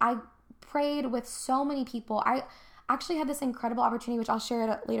anybody. I prayed with so many people. I actually had this incredible opportunity, which I'll share at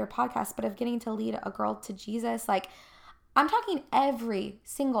a later podcast, but of getting to lead a girl to Jesus. Like, I'm talking every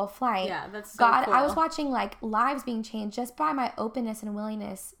single flight. Yeah, that's so God, cool. I was watching, like, lives being changed just by my openness and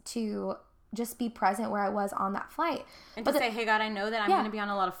willingness to just be present where I was on that flight. And to say, hey, God, I know that I'm going to be on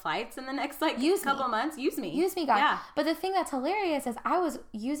a lot of flights in the next, like, couple months. Use me. Use me, God. Yeah. But the thing that's hilarious is I was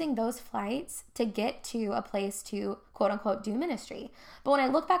using those flights to get to a place to, quote unquote, do ministry. But when I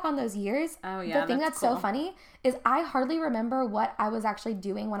look back on those years, the thing that's cool. So funny is I hardly remember what I was actually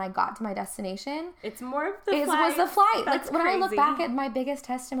doing when I got to my destination. It's more of the flight. It was the flight. That's like, when crazy. I look back at my biggest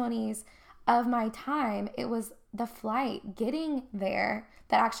testimonies of my time, it was the flight, getting there,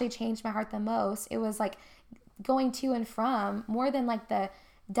 that actually changed my heart the most. It was like going to and from more than like the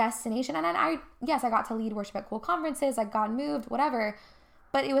destination. And then I got to lead worship at cool conferences, like God moved, whatever.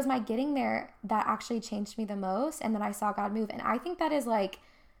 But it was my getting there that actually changed me the most. And then I saw God move. And I think that is like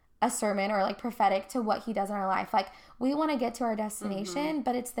a sermon or like prophetic to what he does in our life. Like, we want to get to our destination,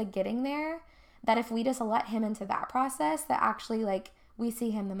 but it's the getting there that if we just let him into that process, that actually like we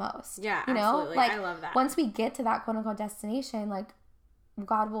see him the most. Yeah, you know? Absolutely. Like, I love that. Once we get to that quote unquote destination, like,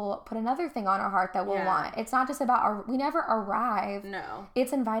 God will put another thing on our heart that we'll want. It's not just about we never arrive. No.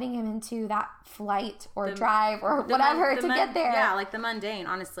 It's inviting him into that flight or drive or whatever to get there. Yeah, like the mundane,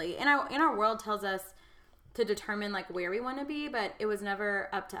 honestly. And our world tells us to determine like where we want to be, but it was never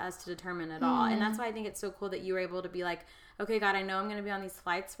up to us to determine at all. And that's why I think it's so cool that you were able to be like, okay, God, I know I'm going to be on these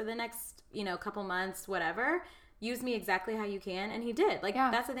flights for the next, couple months, whatever. Use me exactly how you can. And he did. Like,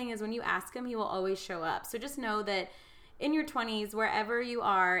 that's the thing is when you ask him, he will always show up. So just know that in your 20s, wherever you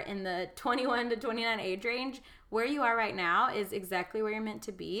are in the 21 to 29 age range, where you are right now is exactly where you're meant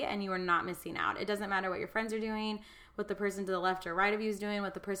to be, and you are not missing out. It doesn't matter what your friends are doing, what the person to the left or right of you is doing,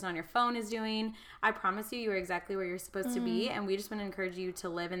 what the person on your phone is doing. I promise you are exactly where you're supposed to be, and we just want to encourage you to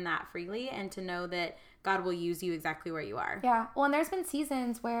live in that freely and to know that God will use you exactly where you are. Yeah. Well, and there's been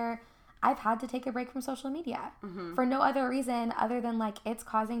seasons where I've had to take a break from social media for no other reason other than like it's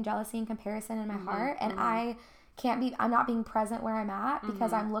causing jealousy and comparison in my heart, and I'm not being present where I'm at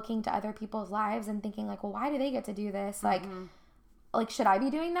because I'm looking to other people's lives and thinking like, well, why do they get to do this? Like, should I be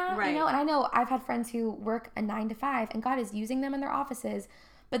doing that? Right. And I know I've had friends who work a 9 to 5 and God is using them in their offices,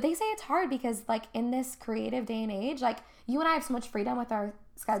 but they say it's hard because like in this creative day and age, like you and I have so much freedom with our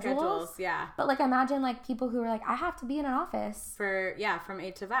schedules. Yeah. But like imagine like people who are like, I have to be in an office from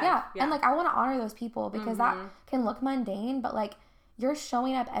 8 to 5. Yeah. And like I want to honor those people because that can look mundane, but like you're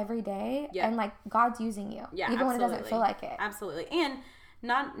showing up every day and like God's using you even when it doesn't feel like it. Absolutely. And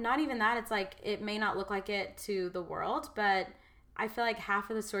not even that, it's like it may not look like it to the world, but I feel like half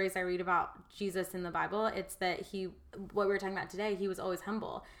of the stories I read about Jesus in the Bible, it's that what we were talking about today, he was always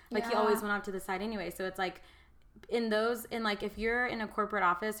humble. Like he always went off to the side anyway. So it's like like if you're in a corporate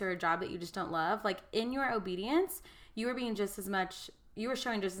office or a job that you just don't love, like in your obedience, you were showing just as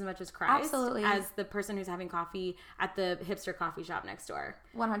much as Christ Absolutely. As the person who's having coffee at the hipster coffee shop next door.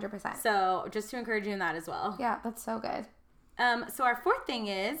 100%. So just to encourage you in that as well. Yeah, that's so good. So our fourth thing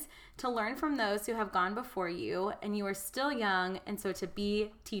is to learn from those who have gone before you, and you are still young, and so to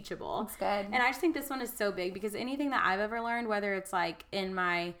be teachable. That's good. And I just think this one is so big because anything that I've ever learned, whether it's like in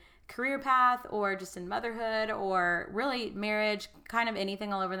my career path or just in motherhood or really marriage, kind of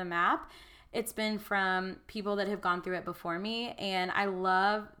anything all over the map, it's been from people that have gone through it before me. And I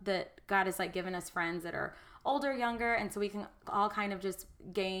love that God has like given us friends that are older, younger, and so we can all kind of just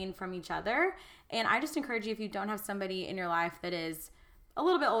gain from each other. And I just encourage you, if you don't have somebody in your life that is a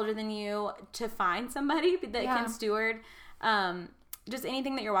little bit older than you, to find somebody that can steward just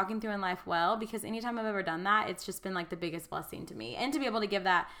anything that you're walking through in life well, because anytime I've ever done that, it's just been like the biggest blessing to me. And to be able to give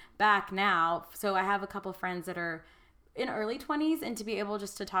that back now. So I have a couple friends that are in early 20s, and to be able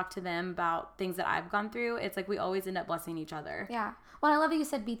just to talk to them about things that I've gone through, it's like we always end up blessing each other. Yeah. Well, I love that you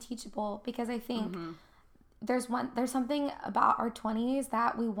said be teachable, because I think there's something about our 20s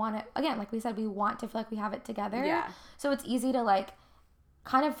that we want to, again, like we said, we want to feel like we have it together. Yeah. So it's easy to like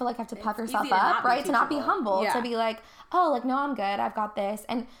kind of feel like you have to puff yourself up, right? To not be humble, to be like, oh, like, no, I'm good, I've got this.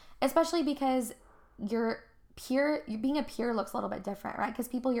 And especially because being a peer looks a little bit different, right? Because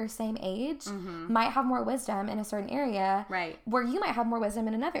people your same age might have more wisdom in a certain area, right? Where you might have more wisdom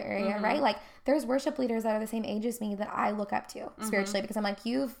in another area, right? Like there's worship leaders that are the same age as me that I look up to spiritually, because I'm like,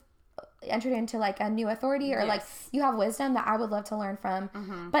 you've entered into like a new authority, or like you have wisdom that I would love to learn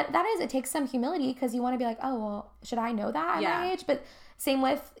from. But it takes some humility, because you want to be like, oh, well, should I know that at my age? But same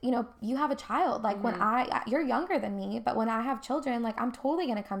with, you have a child, like when you're younger than me, but when I have children, like I'm totally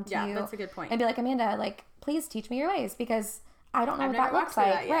going to come to you. Yeah, that's a good point. And be like, Amanda, like, please teach me your ways, because I don't know what that looks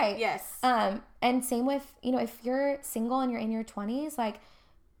like. Right. Yes. And same with, if you're single and you're in your 20s, like,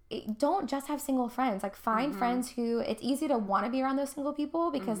 don't just have single friends. Like, find friends who, it's easy to want to be around those single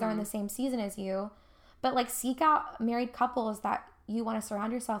people because they're in the same season as you, but like seek out married couples that you want to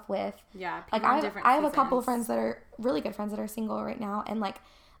surround yourself with. Yeah. Like I have a couple of friends that are really good friends that are single right now, and like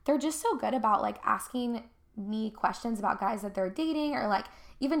they're just so good about like asking me questions about guys that they're dating, or like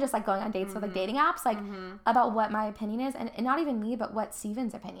even just like going on dates with like dating apps, like about what my opinion is, and not even me, but what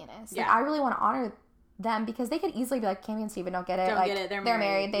Steven's opinion is. Like I really want to honor them, because they could easily be like, Cammie and Steven don't get it. They're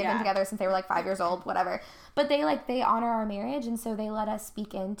married. They've been together since they were like 5 years old, whatever. But they honor our marriage, and so they let us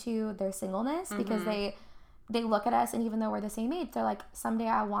speak into their singleness, because they look at us, and even though we're the same age, they're like, someday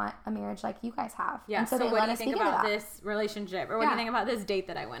I want a marriage like you guys have. Yeah. And so they what let do you us think speak about into this relationship, or what do you think about this date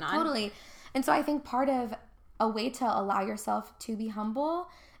that I went on? Totally. And so I think part of a way to allow yourself to be humble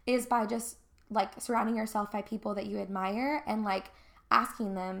is by just like surrounding yourself by people that you admire, and like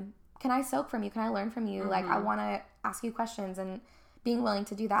asking them, can I soak from you? Can I learn from you? Like, I want to ask you questions, and being willing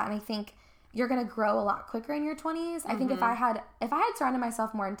to do that. And I think you're going to grow a lot quicker in your 20s. I think if I had surrounded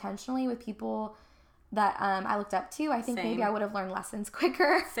myself more intentionally with people that I looked up to, I think maybe I would have learned lessons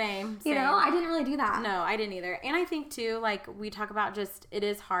quicker. Same. You know, I didn't really do that. No, I didn't either. And I think too, like we talk about, just it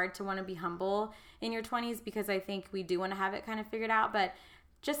is hard to want to be humble in your 20s, because I think we do want to have it kind of figured out, but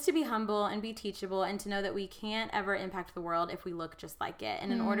just to be humble and be teachable, and to know that we can't ever impact the world if we look just like it.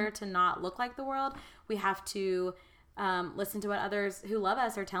 And in order to not look like the world, we have to listen to what others who love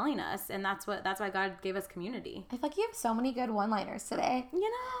us are telling us. And that's why God gave us community. I feel like you have so many good one-liners today.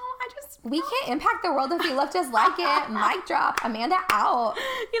 We can't impact the world if we look just like it. Mic drop. Amanda out.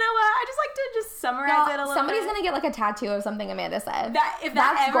 You know what? I just like to just summarize it a little Somebody's bit. going to get like a tattoo of something Amanda said. If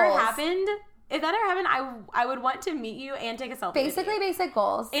that ever happened, I would want to meet you and take a selfie. Basically, basic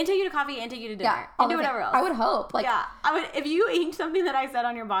goals. And take you to coffee, and take you to dinner. And do whatever else. I would hope. Like, yeah. I would, if you inked something that I said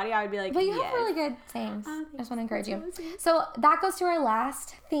on your body, I would be like, but you have really good things. I just want to encourage you. So that goes to our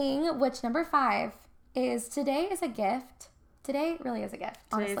last thing, which number 5 is today is a gift. Today really is a gift,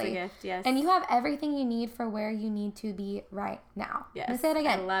 honestly. Today's a gift, yes. And you have everything you need for where you need to be right now. Yes. Let me say it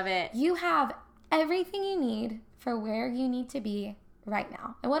again. I love it. You have everything you need for where you need to be right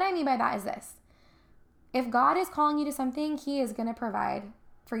now. And what I mean by that is this. If God is calling you to something, He is going to provide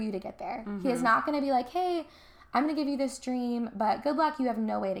for you to get there. He is not going to be like, hey, I'm going to give you this dream, but good luck, you have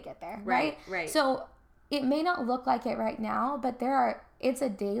no way to get there, right? Right. So it may not look like it right now, but it's a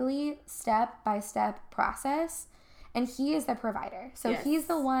daily step-by-step process, and He is the provider. So He's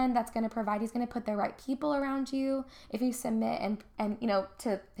the one that's going to provide. He's going to put the right people around you if you submit and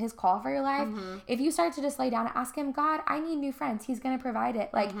to His call for your life. If you start to just lay down and ask Him, God, I need new friends, He's going to provide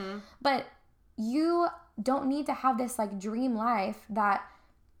it. Like, but you don't need to have this like dream life that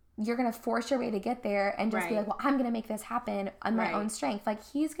you're going to force your way to get there and just be like, well, I'm going to make this happen on my own strength. Like,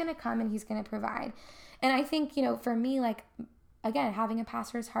 He's going to come and He's going to provide. And I think, for me, like, again, having a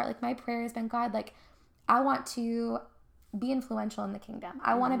pastor's heart, like my prayer has been, God, like, I want to be influential in the kingdom.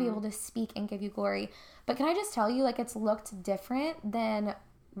 I want to be able to speak and give you glory. But can I just tell you, like, it's looked different than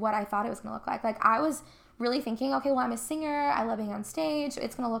what I thought it was going to look like. Like, I was really thinking, okay, well, I'm a singer. I love being on stage.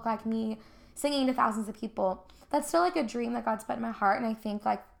 It's going to look like me singing to thousands of people. That's still like a dream that God's put in my heart. And I think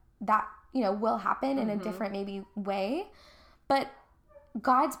like that, you know, will happen in a different maybe way. But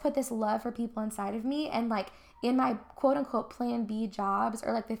God's put this love for people inside of me. And like in my quote unquote plan B jobs,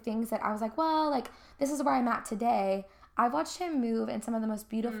 or like the things that I was like, well, like this is where I'm at today. I've watched him move in some of the most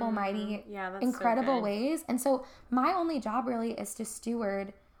beautiful, mighty, incredible ways. And so my only job really is to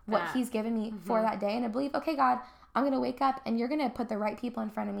steward what he's given me for that day. And I believe, okay, God, I'm going to wake up and you're going to put the right people in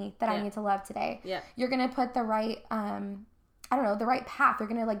front of me that I need to love today. Yeah. You're going to put the right, the right path. You're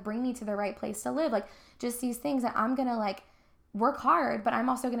going to like bring me to the right place to live. Like just these things that I'm going to like work hard, but I'm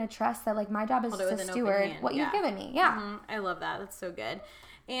also going to trust that like my job is to steward what you've given me. Yeah. I love that. That's so good.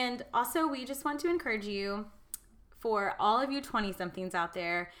 And also we just want to encourage you, for all of you 20-somethings out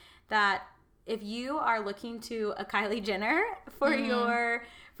there, that if you are looking to a Kylie Jenner for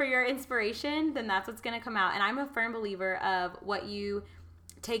your inspiration, then that's what's going to come out. And I'm a firm believer of what you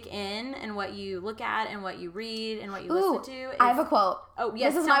take in and what you look at and what you read and what you listen to. I have a quote. Oh,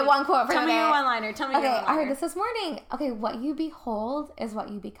 yes. This is my one quote for today. Tell me your one-liner. Okay, I heard this morning. Okay, what you behold is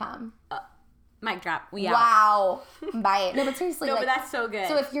what you become. Mic drop. Wow. Bye. No, but seriously. No, but that's so good.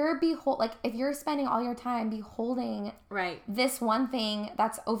 So if you're if you're spending all your time beholding this one thing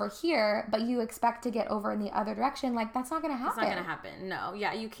that's over here, but you expect to get over in the other direction, like that's not going to happen. It's not going to happen. No.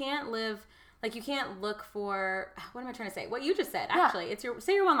 Yeah. You can't live, like you can't look for, what am I trying to say? What you just said, actually. It's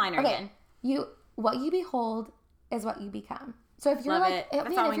say your one-liner again. What you behold is what you become. So if you're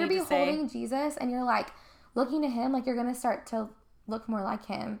if you're beholding Jesus and you're like looking to him, like you're going to start to look more like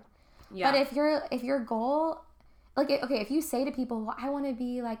him. Yeah. But if your goal, like, okay, if you say to people, well, I want to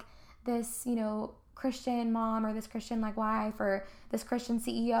be like this, you know, Christian mom or this Christian like wife or this Christian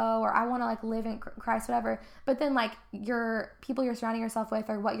CEO, or I want to like live in Christ, whatever. But then like your people you're surrounding yourself with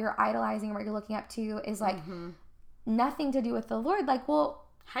or what you're idolizing or what you're looking up to is like nothing to do with the Lord. Like, well,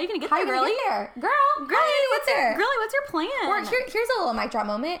 how are you going to get there, girly? Girly, what's your plan? Or here's a little mic drop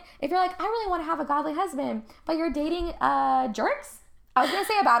moment. If you're like, I really want to have a godly husband, but you're dating jerks. I was going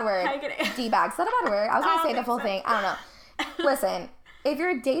to say a bad word. D-bags. Is that a bad word? I was going to say the full thing. I don't know. Listen, if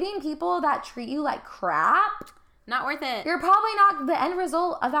you're dating people that treat you like crap, not worth it. You're probably not, the end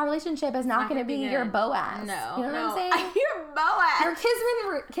result of that relationship is not going to be your Boaz. No. You know what I'm saying? Your Boaz.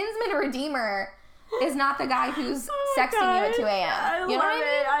 Your kinsman redeemer is not the guy who's sexting you at 2 a.m. You know what I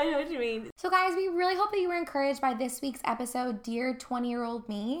mean? I know what you mean. So guys, we really hope that you were encouraged by this week's episode, Dear 20-Year-Old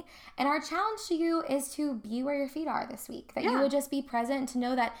Me. And our challenge to you is to be where your feet are this week. That you would just be present, to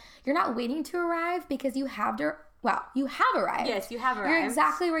know that you're not waiting to arrive because you have arrived. Yes, you have arrived. You're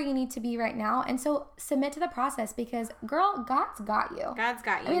exactly where you need to be right now. And so submit to the process because, girl, God's got you. God's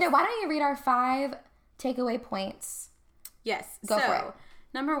got you. I mean, why don't you read our 5 takeaway points? Yes. Go for it.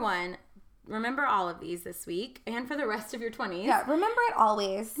 Number 1, remember all of these this week and for the rest of your 20s. Yeah, remember it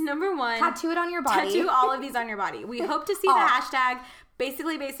always. Number 1. Tattoo it on your body. Tattoo all of these on your body. We hope to see the hashtag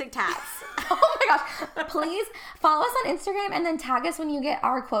basically basic tats. Oh my gosh. Please follow us on Instagram and then tag us when you get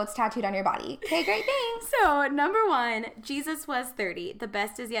our quotes tattooed on your body. Okay, great, thanks. So, number 1, Jesus was 30. The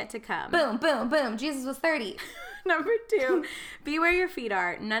best is yet to come. Boom, boom, boom. Jesus was 30. Number 2, be where your feet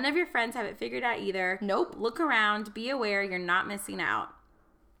are. None of your friends have it figured out either. Nope. Look around. Be aware you're not missing out.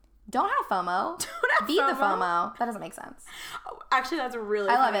 Don't have FOMO. Be the FOMO. That doesn't make sense. Oh, actually, that's really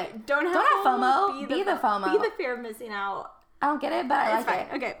I love funny. it. Don't have FOMO. Be the FOMO. Be the fear of missing out. I don't get it, but I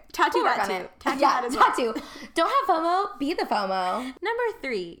like it. Okay, tattoo that too. Tattoo. Don't have FOMO. Be the FOMO. Number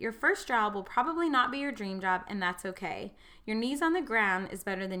 3, your first job will probably not be your dream job, and that's okay. Your knees on the ground is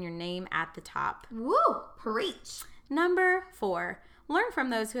better than your name at the top. Woo! Preach. Number 4, learn from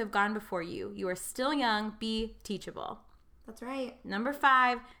those who have gone before you. You are still young. Be teachable. That's right. Number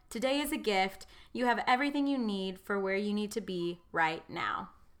 5, today is a gift. You have everything you need for where you need to be right now.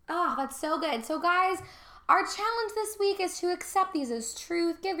 Oh, that's so good. So guys, our challenge this week is to accept these as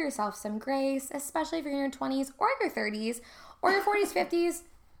truth. Give yourself some grace, especially if you're in your 20s or your 30s or your 40s, 50s,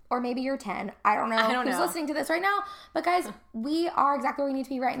 or maybe you're 10. I don't know who's listening to this right now. But guys, we are exactly where we need to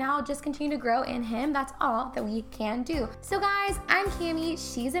be right now. Just continue to grow in him. That's all that we can do. So guys, I'm Cammie.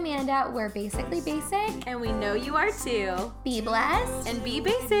 She's Amanda. We're basically basic. And we know you are too. Be blessed. And be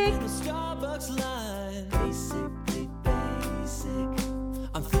basic. Starbucks line. Basically basic.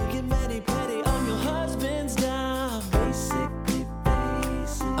 I'm thinking many petty on your husband's dime. Basically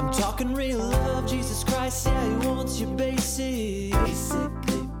basic. I'm talking real love. Jesus Christ, yeah, he wants your basic.